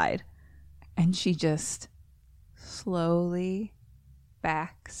terrified. And she just slowly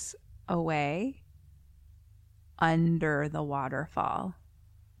backs away under the waterfall.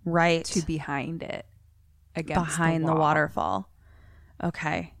 Right. To behind it. Against behind the the waterfall.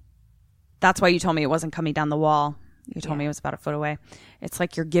 Okay. That's why you told me it wasn't coming down the wall. You told me it was about a foot away. It's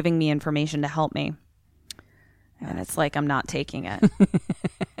like you're giving me information to help me. And it's like I'm not taking it.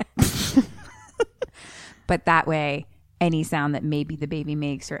 But that way, any sound that maybe the baby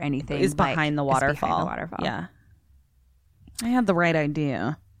makes or anything is behind the waterfall. Yeah. I had the right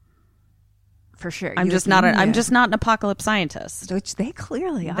idea. For sure. I'm just not an apocalypse scientist. Which they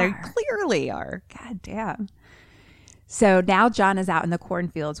clearly are. They clearly are. God damn. So now John is out in the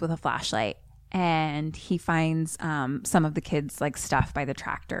cornfields with a flashlight. And he finds some of the kids' like stuff by the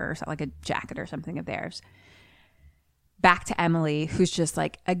tractor, or so, like a jacket or something of theirs. Back to Emily, who's just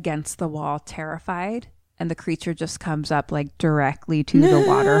like against the wall, terrified, and the creature just comes up like directly to the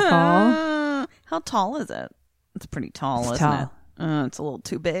waterfall. How tall is it? It's pretty tall, isn't tall. it? It's a little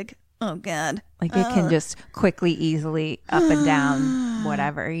too big. Oh, God. Like it can just quickly, easily up and down,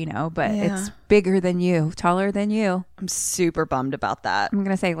 whatever, you know, but it's bigger than you, taller than you. I'm super bummed about that. I'm going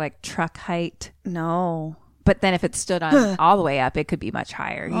to say like truck height. No. But then if it stood on all the way up, it could be much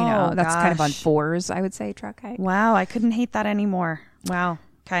higher, you know. That's kind of on fours, I would say, truck height. Wow, I couldn't hate that anymore. Wow.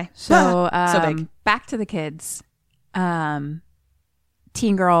 Okay. So, so big. Back to the kids.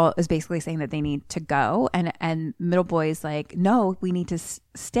 Teen girl is basically saying that they need to go, and middle boy's like, no, we need to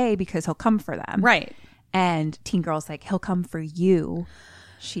stay because he'll come for them. Right. And teen girl's like, he'll come for you.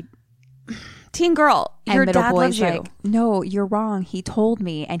 Teen girl, your dad loves you. Like, no, you're wrong. He told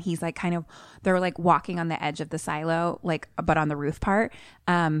me. And he's like they're like walking on the edge of the silo, like, but on the roof part.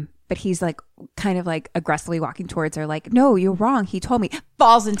 But he's like kind of like aggressively walking towards her, like, no, you're wrong. He told me.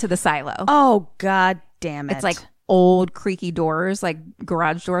 Falls into the silo. Oh, God damn it. It's like old creaky doors, like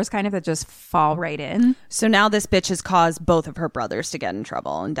garage doors kind of, that just fall right in. So now this bitch has caused both of her brothers to get in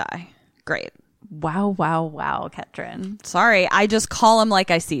trouble and die. Great. Wow, Ketrin. Sorry, I just call him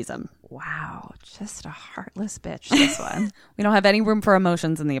like I sees him. Wow, just a heartless bitch, this one. We don't have any room for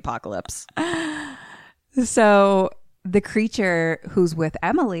emotions in the apocalypse. So the creature who's with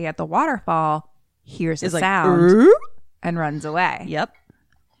Emily at the waterfall hears a like, sound and runs away. Yep.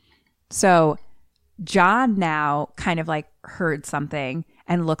 So John now kind of like heard something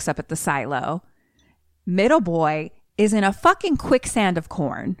and looks up at the silo. Middle boy is in a fucking quicksand of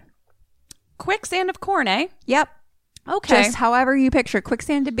corn. Quicksand of corn, eh? Yep. Okay. Just however you picture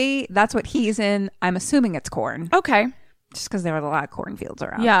quicksand to be, that's what he's in. I'm assuming it's corn. Okay. Just because there were a lot of cornfields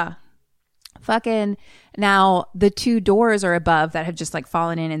around. Yeah. Fucking now the two doors are above that have just like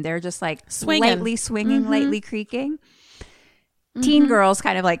fallen in, and they're just like lightly swinging, lightly creaking. Teen girl's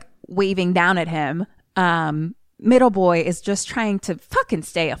kind of like waving down at him. Middle boy is just trying to fucking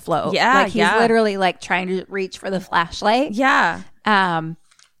stay afloat. Yeah, like he's literally like trying to reach for the flashlight. Yeah.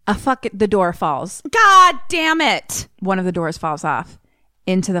 The door falls. God damn it. One of the doors falls off,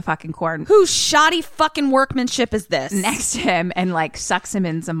 into the fucking corn Whose shoddy fucking workmanship is this? next to him and like sucks him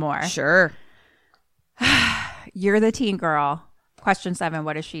in some more. Sure. You're the teen girl. Question 7.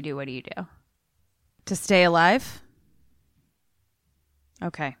 What does she do? What do you do? To stay alive?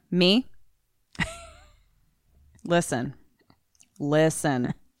 Okay. Me? Listen.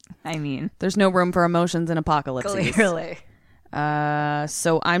 I mean, There's no room for emotions in apocalypse. clearly.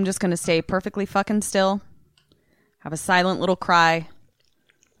 So I'm just going to stay perfectly fucking still. Have a silent little cry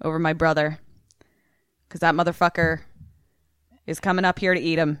over my brother. Because that motherfucker is coming up here to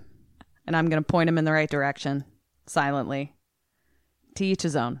eat him. And I'm going to point him in the right direction. Silently. To each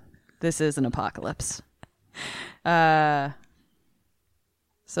his own. This is an apocalypse. So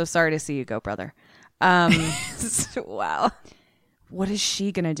sorry to see you go, brother. Wow. What is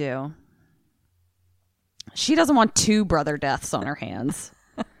she going to do? She doesn't want 2 brother deaths on her hands.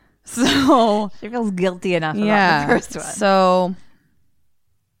 So, She feels guilty enough about yeah. the first one. So,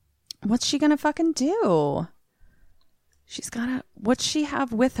 what's she going to fucking do? What's she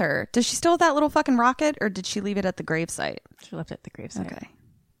have with her? Does she still have that little fucking rocket or did she leave it at the gravesite? She left it at the gravesite. Okay.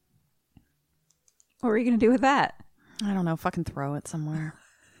 What were you going to do with that? I don't know. Fucking throw it somewhere.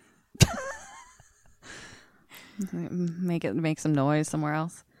 Make some noise somewhere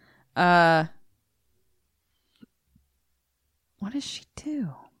else. What does she do?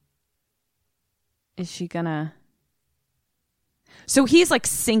 Is she gonna? So he's like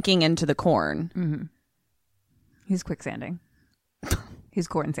sinking into the corn. Mm-hmm. He's quicksanding. He's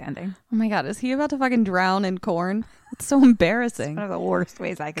corn sanding. Oh my god, is he about to fucking drown in corn? It's so embarrassing. One of the worst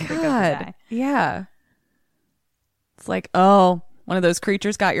ways I can think of to God, die. yeah. It's like, oh, one of those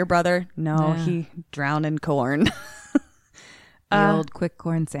creatures got your brother. No, No. he drowned in corn. The old quick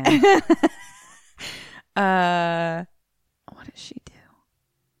corn sand. What does she do?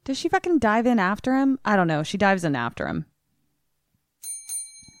 Does she fucking dive in after him? I don't know. She dives in after him.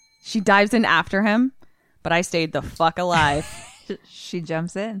 She dives in after him, but I stayed the fuck alive. She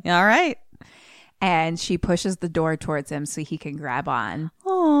jumps in. All right. And she pushes the door towards him so he can grab on.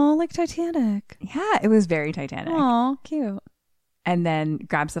 Oh, like Titanic. Yeah, it was very Titanic. Oh, cute. And then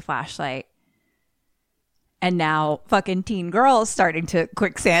grabs the flashlight. And now fucking teen girl is starting to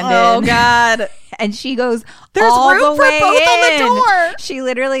quicksand Oh, in. God. And she goes There's all room the for way both on the in. door. She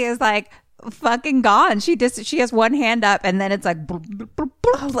literally is like fucking gone. She has one hand up and then it's like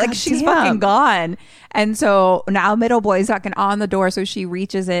like God she's damn. fucking gone. And so now middle boy's fucking on the door, so she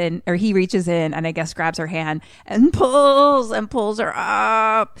reaches in, or he reaches in, and I guess grabs her hand and pulls her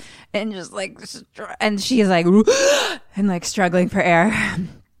up, and just like, and she's like and like struggling for air.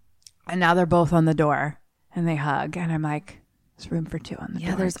 And now they're both on the door and they hug, and I'm like, there's room for 2 on the door.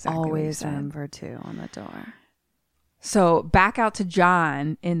 Yeah, there's Exactly what you always said. room for 2 on the door. So back out to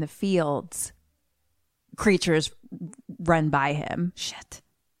John in the fields, creatures run by him. Shit.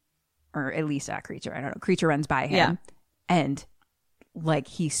 Or at least that creature. I don't know. Creature runs by him. Yeah. And like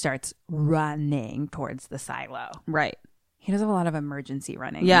he starts running towards the silo. Right. He does have a lot of emergency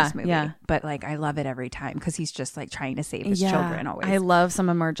running Yeah, in this movie. yeah. But like I love it every time because he's just like trying to save his children always. I love some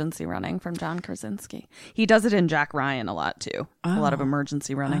emergency running from John Krasinski. He does it in Jack Ryan a lot too. A lot of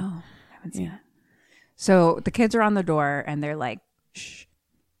emergency running. Oh, I haven't seen it. So the kids are on the door and they're like, shh.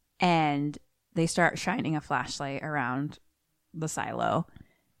 And they start shining a flashlight around the silo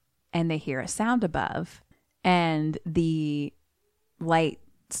and they hear a sound above and the light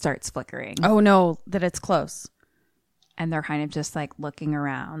starts flickering. Oh no, that it's close. And they're kind of just like looking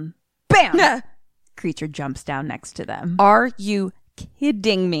around. Bam! Creature jumps down next to them. Are you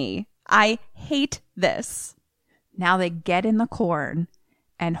kidding me? I hate this. Now they get in the corn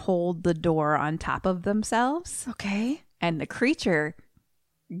and hold the door on top of themselves. Okay. And the creature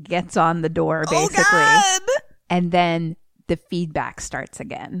gets on the door basically. Oh God! And then the feedback starts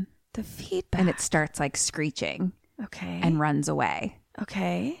again. The feedback. And it starts like screeching Okay. and runs away.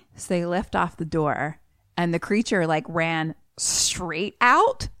 Okay. So they lift off the door and the creature like ran straight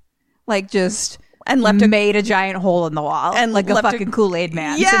out, like just And left made a giant hole in the wall, and like a left a- fucking Kool-Aid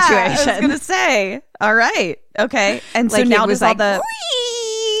man Yeah, situation. I was gonna say. All right. Okay. And so Like, now it was does all like,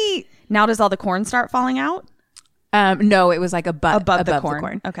 the now does all the corn start falling out No, it was like above the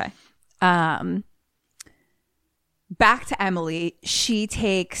corn? Okay. Back to Emily. She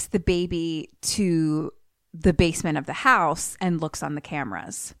takes the baby to the basement of the house and looks on the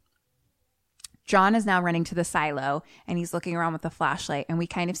cameras. John is now running to the silo and he's looking around with the flashlight, and we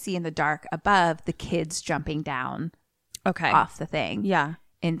kind of see in the dark above the kids jumping down Okay. off the thing Yeah.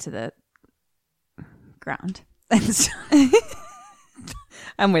 into the ground. And so-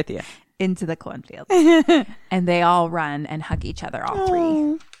 I'm with you. into the cornfield. And they all run and hug each other, all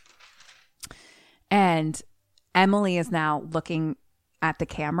three. And Emily is now looking at the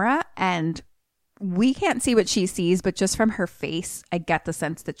camera, and we can't see what she sees, but just from her face, I get the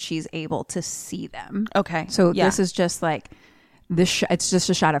sense that she's able to see them. Okay. So yeah. this is just like this. It's just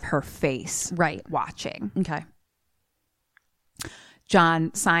a shot of her face, Right. watching. Okay.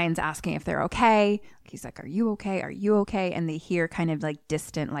 John signs asking if they're okay. He's like, "Are you okay? Are you okay?" And they hear kind of like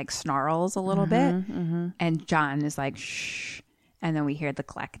distant, like snarls a little bit. And John is like, "Shh." And then we hear the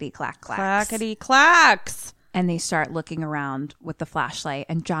clackety clack clacks. Clackety clacks. And they start looking around with the flashlight,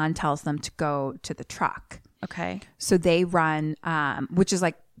 and John tells them to go to the truck. Okay. So they run, which is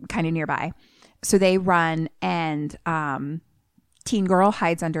like kind of nearby. So they run, and teen girl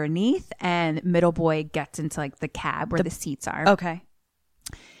hides underneath, and middle boy gets into like the cab where the seats are. Okay.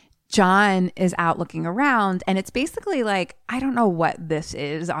 John is out looking around, and it's basically like, I don't know what this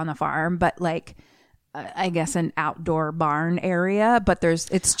is on the farm, but like, I guess an outdoor barn area, but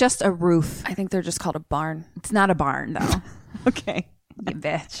it's just a roof. I think they're just called a barn. It's not a barn though. Okay. You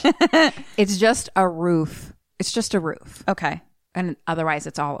bitch. It's just a roof. It's just a roof. Okay. And otherwise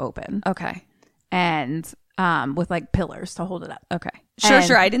it's all open. Okay. And with like pillars to hold it up. Okay.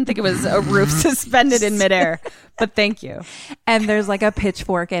 Sure. I didn't think it was a roof suspended in midair, but thank you. And there's like a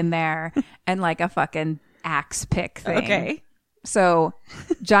pitchfork in there and like a fucking axe pick thing. Okay. So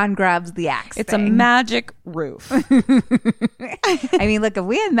John grabs the axe. It's thing. a magic roof. I mean, look, if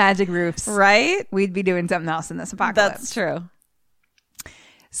we had magic roofs, Right? we'd be doing something else in this apocalypse. That's true.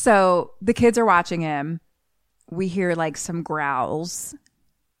 So the kids are watching him. We hear like some growls.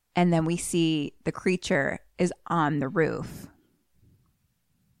 And then we see the creature is on the roof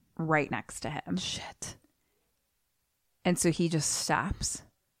right next to him. Shit. And so he just stops.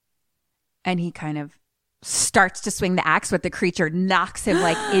 And he kind of starts to swing the axe, but the creature knocks him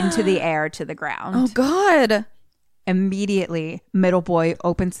like into the air to the ground. Oh, God. Immediately, middle boy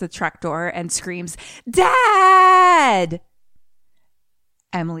opens the truck door and screams, "Dad!"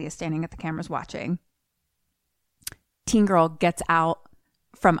 Emily is standing at the cameras watching. Teen girl gets out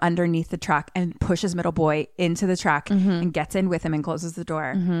from underneath the truck and pushes middle boy into the truck and gets in with him and closes the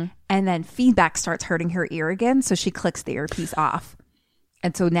door. And then feedback starts hurting her ear again, so she clicks the earpiece off.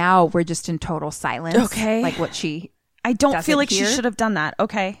 And so now we're just in total silence. Okay. Like what she I don't doesn't feel like hear. she should have done that.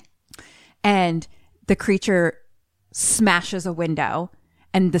 Okay. And the creature smashes a window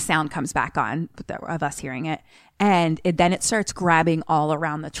and the sound comes back on of us hearing it. And then it starts grabbing all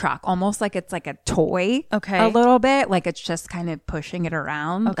around the truck, almost like it's like a toy. Okay. A little bit. Like it's just kind of pushing it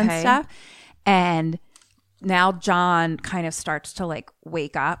around and Okay. stuff. And now John kind of starts to like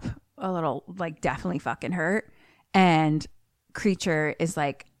wake up a little, like definitely fucking hurt. And creature is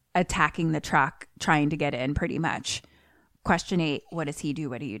like attacking the truck, trying to get in pretty much. Question 8, what does he do?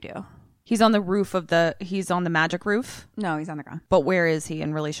 What do you do? He's on the roof he's on the magic roof. No, he's on the ground. But where is he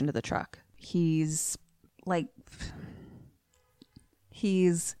in relation to the truck? He's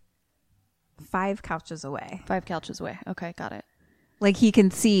 5 couches away. 5 couches away. Okay, got it. Like they can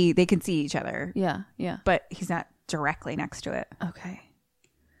see each other, Yeah, yeah. but he's not directly next to it. Okay.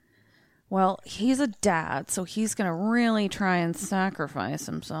 Well, he's a dad, so he's going to really try and sacrifice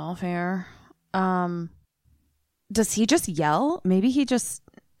himself here. Does he just yell? Maybe he just...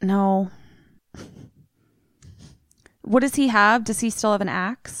 No. What does he have? Does he still have an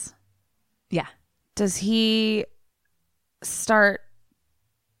axe? Yeah. Does he start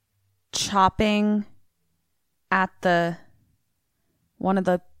chopping at one of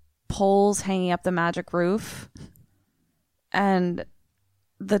the poles hanging up the magic roof? And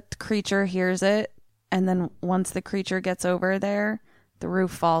the creature hears it, and then once the creature gets over there, the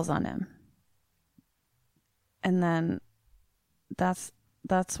roof falls on him. And then that's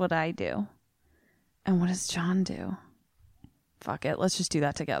what I do. And what does John do? Fuck it, let's just do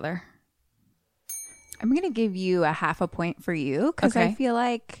that together. I'm going to give you a half a point for you because I Okay. feel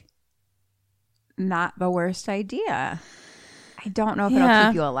like not the worst idea. I don't know if Yeah.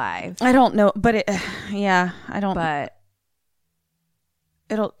 it'll keep you alive, I don't know, but I don't. but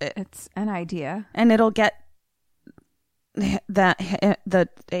It'll it's an idea. and it'll get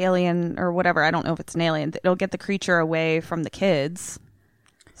the alien or whatever. I don't know if it's an alien. It'll get the creature away from the kids.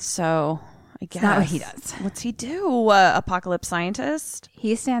 So I guess not what he does. What's he do? Apocalypse scientist.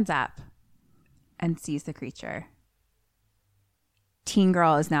 He stands up and sees the creature. Teen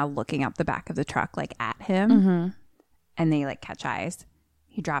girl is now looking up the back of the truck, like at him, and they like catch eyes.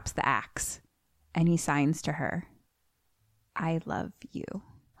 He drops the axe and he signs to her, "I love you.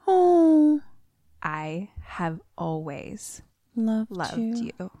 Oh, I have always loved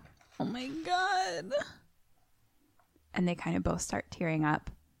you." Oh my god. And they kind of both start tearing up.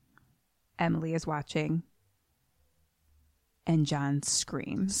 Emily is watching. And John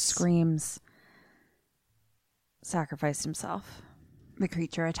screams. Sacrificed himself. The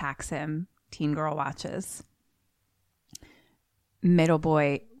creature attacks him. Teen girl watches. Middle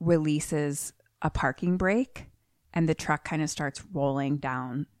boy releases a parking brake, and the truck kind of starts rolling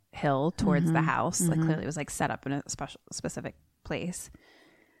downhill towards the house. Like clearly it was like set up in a specific place.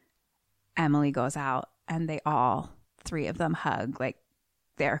 Emily goes out, and they all, 3 of them, hug. Like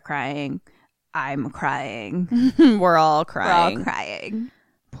they're crying. I'm crying. We're all crying. We're all crying.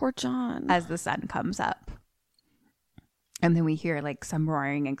 Poor John. As the sun comes up. And then we hear like some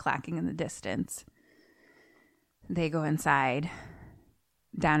roaring and clacking in the distance. They go inside,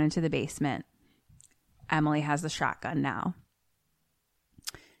 down into the basement. Emily has the shotgun now.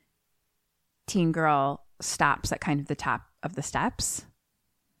 Teen girl stops at kind of the top of the steps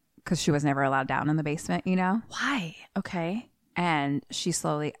because she was never allowed down in the basement, you know? Why? Okay. And she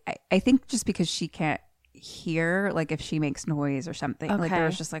slowly, I think just because she can't hear, like if she makes noise or something. Like there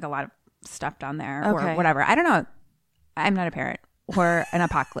was just like a lot of stuff down there or whatever. I don't know. I'm not a parent or an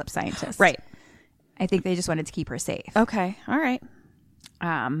apocalypse scientist. Right. I think they just wanted to keep her safe. Okay. All right.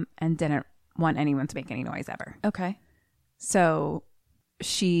 And didn't want anyone to make any noise ever. Okay. So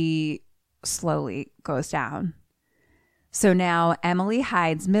she slowly goes down. So now Emily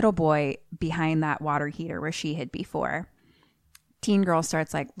hides middle boy behind that water heater where she hid before. Teen girl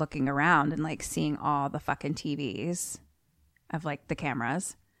starts like looking around and like seeing all the fucking TVs of like the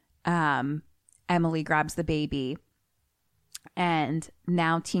cameras. Emily grabs the baby, and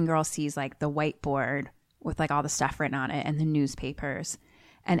now teen girl sees like the whiteboard with like all the stuff written on it and the newspapers.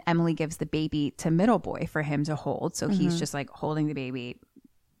 And Emily gives the baby to middle boy for him to hold. So he's just like holding the baby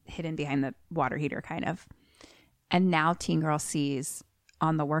hidden behind the water heater kind of. And now teen girl sees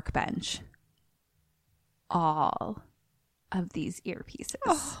on the workbench all of these earpieces.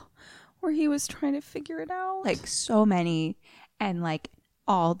 Oh, where he was trying to figure it out. Like so many. And like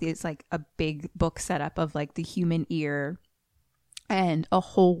all these, like a big book setup of like the human ear and a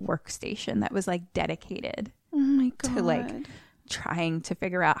whole workstation that was like dedicated oh my God. to like trying to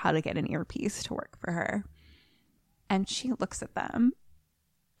figure out how to get an earpiece to work for her. And she looks at them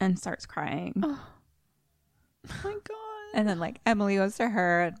and starts crying. Oh my God. And then like Emily goes to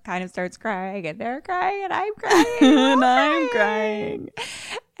her and kind of starts crying, and they're crying and I'm crying and I'm crying.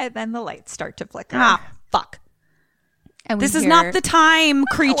 And then the lights start to flicker. Ah, fuck. And this is not the time,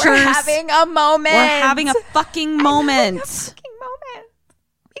 creatures. We're having a moment. We're having a fucking moment. A fucking moment.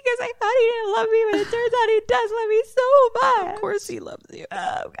 Because I thought he didn't love me, but it turns out he does love me so much. Of course he loves you.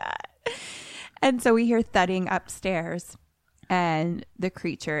 Oh, God. And so we hear thudding upstairs, and the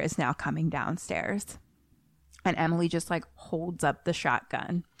creature is now coming downstairs. And Emily just like holds up the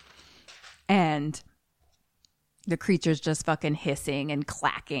shotgun, and the creature's just fucking hissing and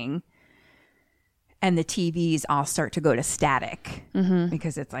clacking. And the TVs all start to go to static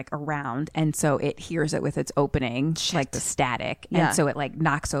because it's like around. And so it hears it with its opening, like the static. Yeah. And so it like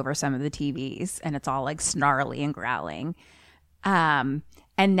knocks over some of the TVs, and it's all like snarly and growling. And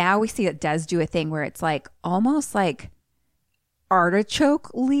now we see it does do a thing where it's like almost like artichoke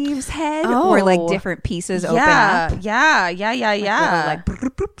leaves head, where like different pieces open up. Yeah. Like,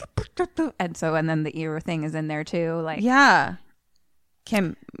 and then the ear thing is in there too. Like, yeah.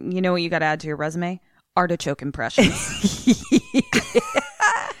 Kim, you know what you got to add to your resume? Artichoke impressions.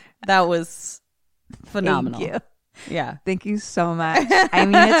 That was phenomenal. Thank you. Yeah. Thank you so much. I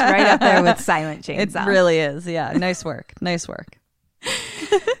mean, it's right up there with Silent Chainsaw. It really is. Yeah. Nice work. Nice work.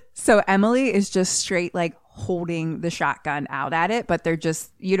 So Emily is just straight like holding the shotgun out at it, but they're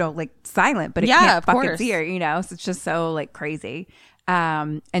just, you know, like silent, but it can't fuck its ear, you know? So it's just so like crazy.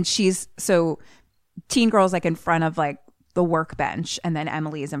 And so teen girl's like in front of like the workbench, and then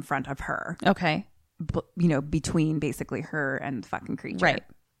Emily is in front of her. Okay. You know, between basically her and the fucking creature. Right.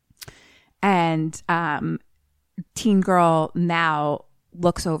 And teen girl now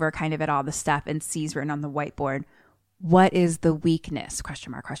looks over kind of at all the stuff and sees written on the whiteboard, what is the weakness?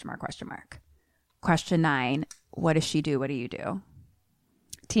 Question mark, question mark, question mark. Question 9, what does she do? What do you do?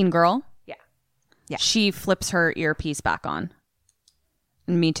 Teen girl? Yeah. She flips her earpiece back on.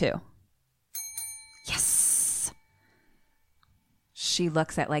 Me too. Yes. She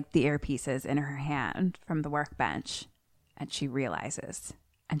looks at like the earpieces in her hand from the workbench, and she realizes,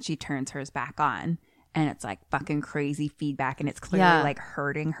 and she turns hers back on, and it's like fucking crazy feedback, and it's clearly like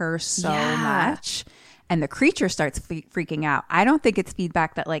hurting her so much. And the creature starts freaking out. I don't think it's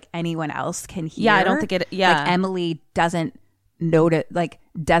feedback that like anyone else can hear. Yeah, I don't think it. Yeah, like Emily doesn't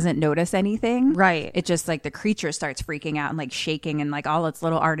notice anything. Right. It just like the creature starts freaking out and like shaking, and like all its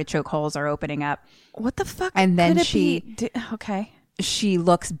little artichoke holes are opening up. What the fuck? And then could it be? Okay. She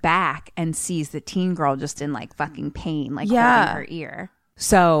looks back and sees the teen girl just in like fucking pain, like holding her ear.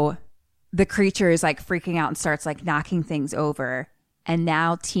 So the creature is like freaking out and starts like knocking things over. And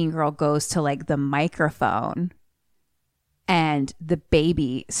now Teen Girl goes to like the microphone and the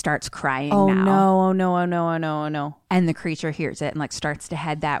baby starts crying Oh now. no, oh no, oh no, oh no, oh no. And the creature hears it and like starts to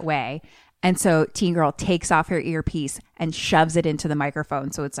head that way. And so Teen Girl takes off her earpiece and shoves it into the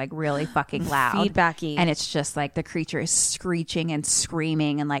microphone. So it's like really fucking loud. Feedbacky. And it's just like the creature is screeching and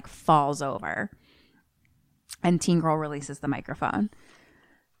screaming and like falls over. And Teen Girl releases the microphone.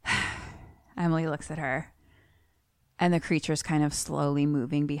 Emily looks at her. And the creature's kind of slowly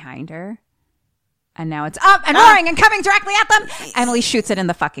moving behind her. And now it's up and roaring and coming directly at them. Emily shoots it in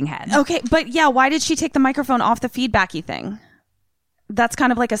the fucking head. Okay, but yeah, why did she take the microphone off the feedbacky thing? That's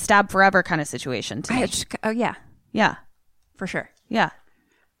kind of like a stab forever kind of situation to me. Oh, yeah. Yeah. For sure. Yeah.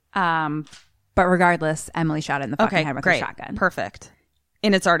 But regardless, Emily shot it in the fucking head with her shotgun. Perfect.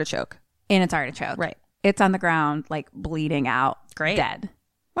 In its artichoke. In its artichoke. Right. It's on the ground, like bleeding out. Great. Dead.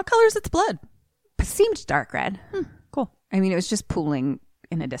 What color is its blood? It seemed dark red. Cool. I mean, it was just pooling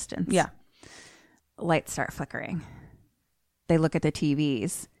in a distance. Yeah. Lights start flickering. They look at the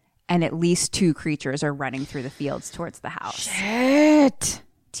TVs, and at least 2 creatures are running through the fields towards the house. Shit.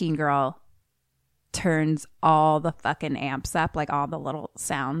 Teen Girl turns all the fucking amps up, like all the little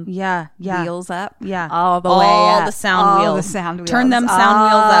sound wheels up. Yeah. All the way all up. The sound all wheels. the sound wheels. Turn them sound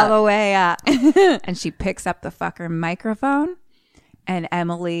wheels up. All the way up. And she picks up the fucking microphone, and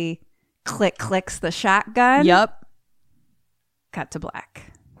Emily clicks the shotgun. Yep. Cut to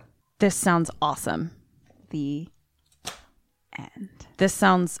black. This sounds awesome. The end. This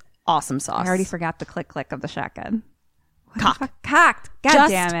sounds awesome sauce. I already forgot the click of the shotgun. Cock. Cocked. God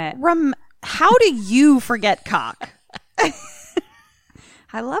Just damn it. How do you forget cock?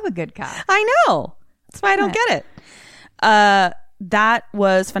 I love a good cock. I know. That's why I don't get it. That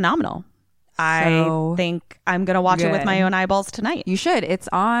was phenomenal. I think I'm going to watch it with my own eyeballs tonight. You should. It's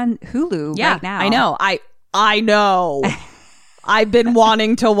on Hulu right now. I know. I know. I've been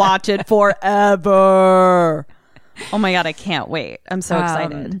wanting to watch it forever. Oh my God, I can't wait. I'm so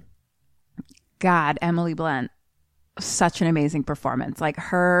excited. God, Emily Blunt, such an amazing performance. Like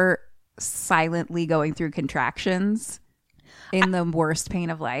her silently going through contractions in the worst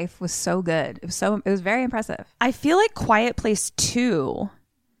pain of life was so good. It was very impressive. I feel like Quiet Place 2,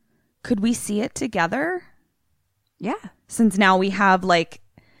 could we see it together? Yeah. Since now we have like,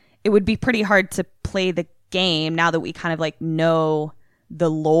 it would be pretty hard to play the game now that we kind of like know the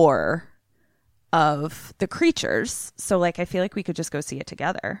lore of the creatures. So like, I feel like we could just go see it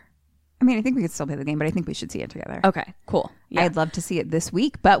together. I mean, I think we could still play the game, but I think we should see it together. Okay, cool. Yeah. I'd love to see it this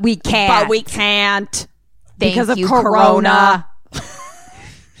week, but we can't. Because of Corona.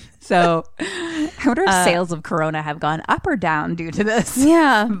 So I wonder if sales of Corona have gone up or down due to this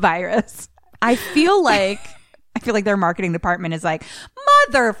virus. I feel like their marketing department is like,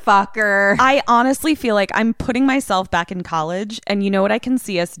 motherfucker. I honestly feel like I'm putting myself back in college, and you know what I can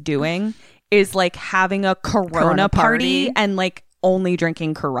see us doing is like having a Corona party and like only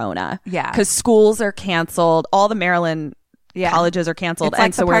drinking Corona. Yeah. Because schools are canceled. All the Maryland colleges are canceled. It's like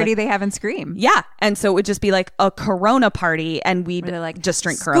and so the party they have in Scream. Yeah. And so it would just be like a Corona party, and we'd like, just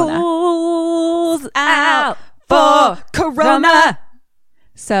drink Corona. School's out for Corona.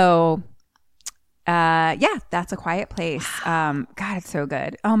 So that's A Quiet Place. God, it's so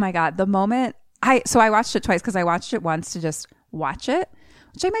good. Oh my God. The moment I watched it twice because I watched it once to just watch it,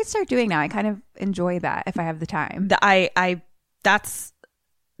 which I might start doing now. I kind of enjoy that if I have the time.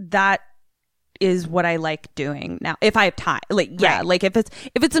 That is what I like doing now. If I have time, like if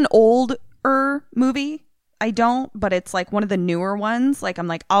it's an older movie, I don't, but it's like one of the newer ones. Like I'm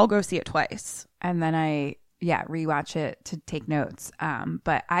like, I'll go see it twice. And then I rewatch it to take notes.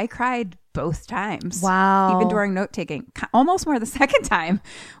 But I cried both times. Wow. Even during note taking, almost more the second time,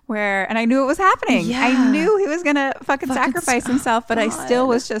 and I knew it was happening. Yeah. I knew he was gonna fucking sacrifice himself, but I still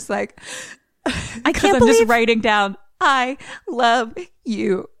was just like, I can't I'm believe just writing down, I love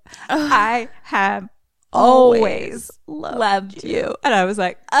you. I have always loved you. And I was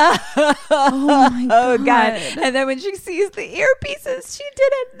like, oh my God. And then when she sees the earpieces, she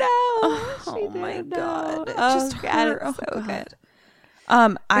didn't know. She didn't know. It Oh just God, hurt. it's so good.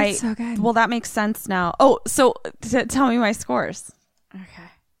 It's so good. Well, that makes sense now. Oh, so tell me my scores. Okay.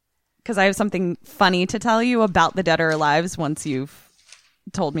 Because I have something funny to tell you about the Dead or Alives once you've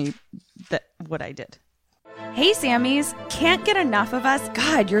told me that what I did. Hey, Sammys. Can't get enough of us?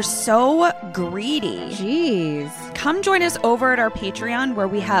 God, you're so greedy. Jeez. Come join us over at our Patreon, where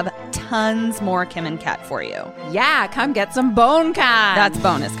we have tons more Kim and Kat for you. Yeah, come get some BoneCon. That's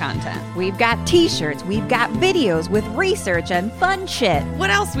bonus content. We've got t-shirts, we've got videos with research and fun shit. What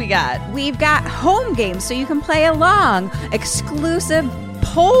else we got? We've got home games so you can play along, exclusive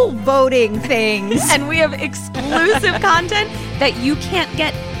poll voting things. And we have exclusive content that you can't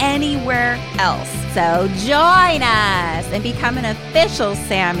get anywhere else. So join us and become an official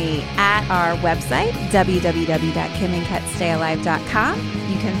Sammy at our website, www.kimandketstayalive.com.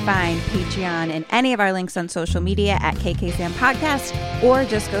 You can find Patreon and any of our links on social media at KKSam Podcast, or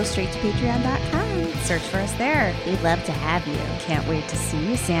just go straight to patreon.com. Search for us there. We'd love to have you. Can't wait to see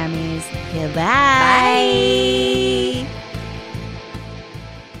you, Sammys. Goodbye.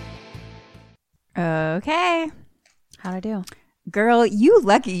 Bye. Okay. How'd I do? Girl, you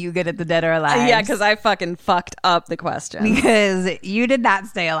lucky you good at the Dead or Alive. Yeah, because I fucking fucked up the question. Because you did not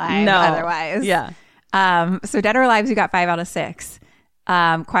stay alive otherwise. Yeah. So Dead or Alive, you got 5 out of 6.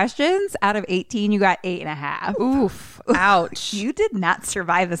 Questions out of 18, you got 8.5. Oof. Ouch. You did not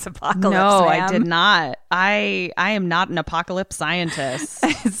survive this apocalypse. No, ma'am. I did not. I am not an apocalypse scientist.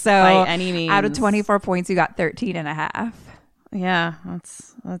 So by any means. Out of 24 points, you got 13.5. Yeah,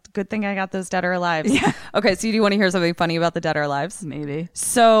 that's a good thing I got those Dead or Alives. Yeah. Okay, so do you want to hear something funny about the Dead or Alives? Maybe.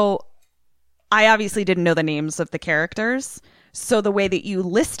 So I obviously didn't know the names of the characters. So the way that you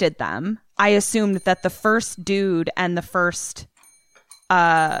listed them, I assumed that the first dude and the first...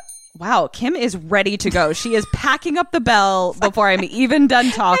 wow, Kim is ready to go. She is packing up the bell before I'm even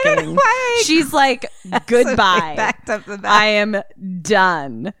done talking. She's like, goodbye. Backed up the bell. I am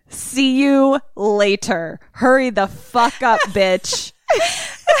done. See you later. Hurry the fuck up, bitch.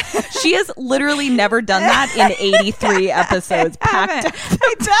 She has literally never done that in 83 episodes. Packed up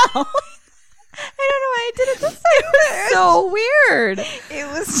the bell. I don't know why I did it this time. So weird. It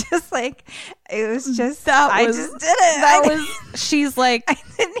was just like, I just did it. She's like,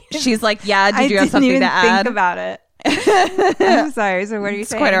 yeah, I did you have didn't something even to add? think about it. I'm sorry. So what are you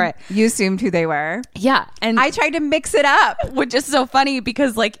saying? Quite all right. You assumed who they were. Yeah. And I tried to mix it up. which is so funny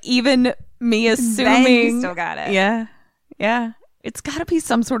because like even me Then assuming you still got it. Yeah. Yeah. It's got to be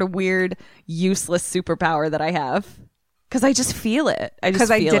some sort of weird, useless superpower that I have. Because I just feel it. Because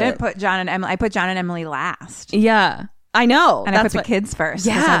I didn't put John and Emily. I put John and Emily last. Yeah. I know. And I put the kids first.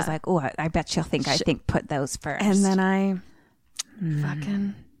 Yeah. I was like, oh, I bet she'll think I put those first. And then I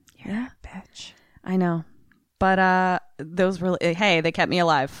fucking... You're a bitch. I know. But those really... Hey, they kept me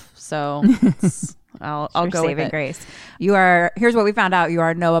alive. So I'll go with it. Grace. You are... Here's what we found out. You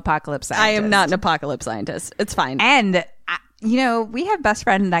are no apocalypse scientist. I am not an apocalypse scientist. It's fine. And... you know, we have best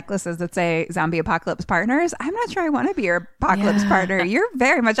friend necklaces that say zombie apocalypse partners. I'm not sure I want to be your apocalypse partner. You're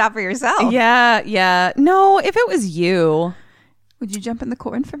very much out for yourself. Yeah, yeah. No, if it was you... Would you jump in the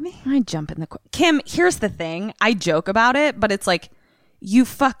corn for me? I'd jump in the corn. Kim, here's the thing. I joke about it, but it's like, you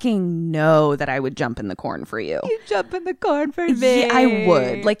fucking know that I would jump in the corn for you. You jump in the corn for me. Yeah, I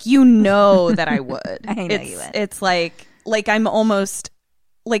would. Like, you know that I would. I know you would. It's like I'm almost...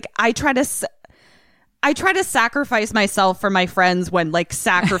 Like, I try to sacrifice myself for my friends when like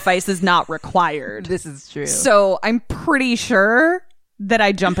sacrifice is not required. This is true. So I'm pretty sure that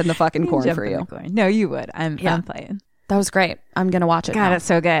I jump in the fucking corn for you. No, you would. I'm playing. That was great. I'm going to watch it. God, it's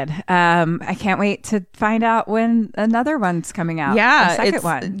so good. I can't wait to find out when another one's coming out. Yeah. A second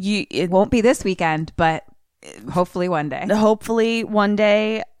one. It won't be this weekend, but hopefully one day. Hopefully one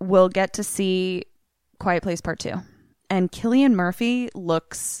day we'll get to see Quiet Place Part 2. And Cillian Murphy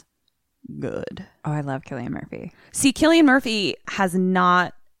looks... good. Oh, I love Cillian Murphy. See, Cillian Murphy has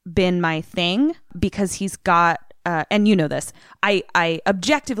not been my thing because he's got, and you know this, I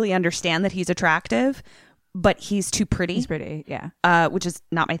objectively understand that he's attractive, but he's too pretty. He's pretty, yeah. Which is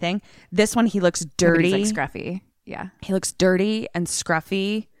not my thing. This one, he looks dirty. He's like scruffy. Yeah. He looks dirty and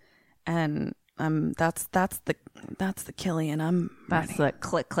scruffy, and that's the Cillian. That's the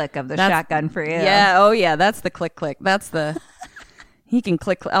click of the shotgun for you. Yeah. Oh yeah. That's the click. That's the. He can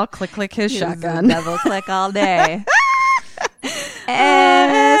click. I'll click his shotgun. Double click all day.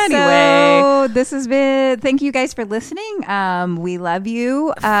 Anyway, so this has been. Thank you guys for listening. We love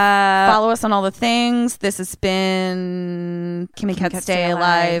you. Follow us on all the things. This has been Kim and Kat Stay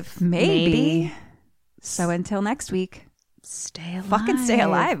Alive. Maybe. So until next week, stay alive. Fucking stay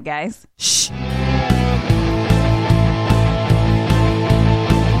alive, guys. Shh.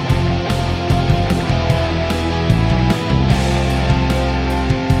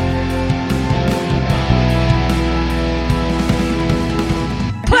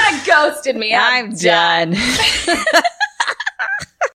 Ghosted me. I'm done.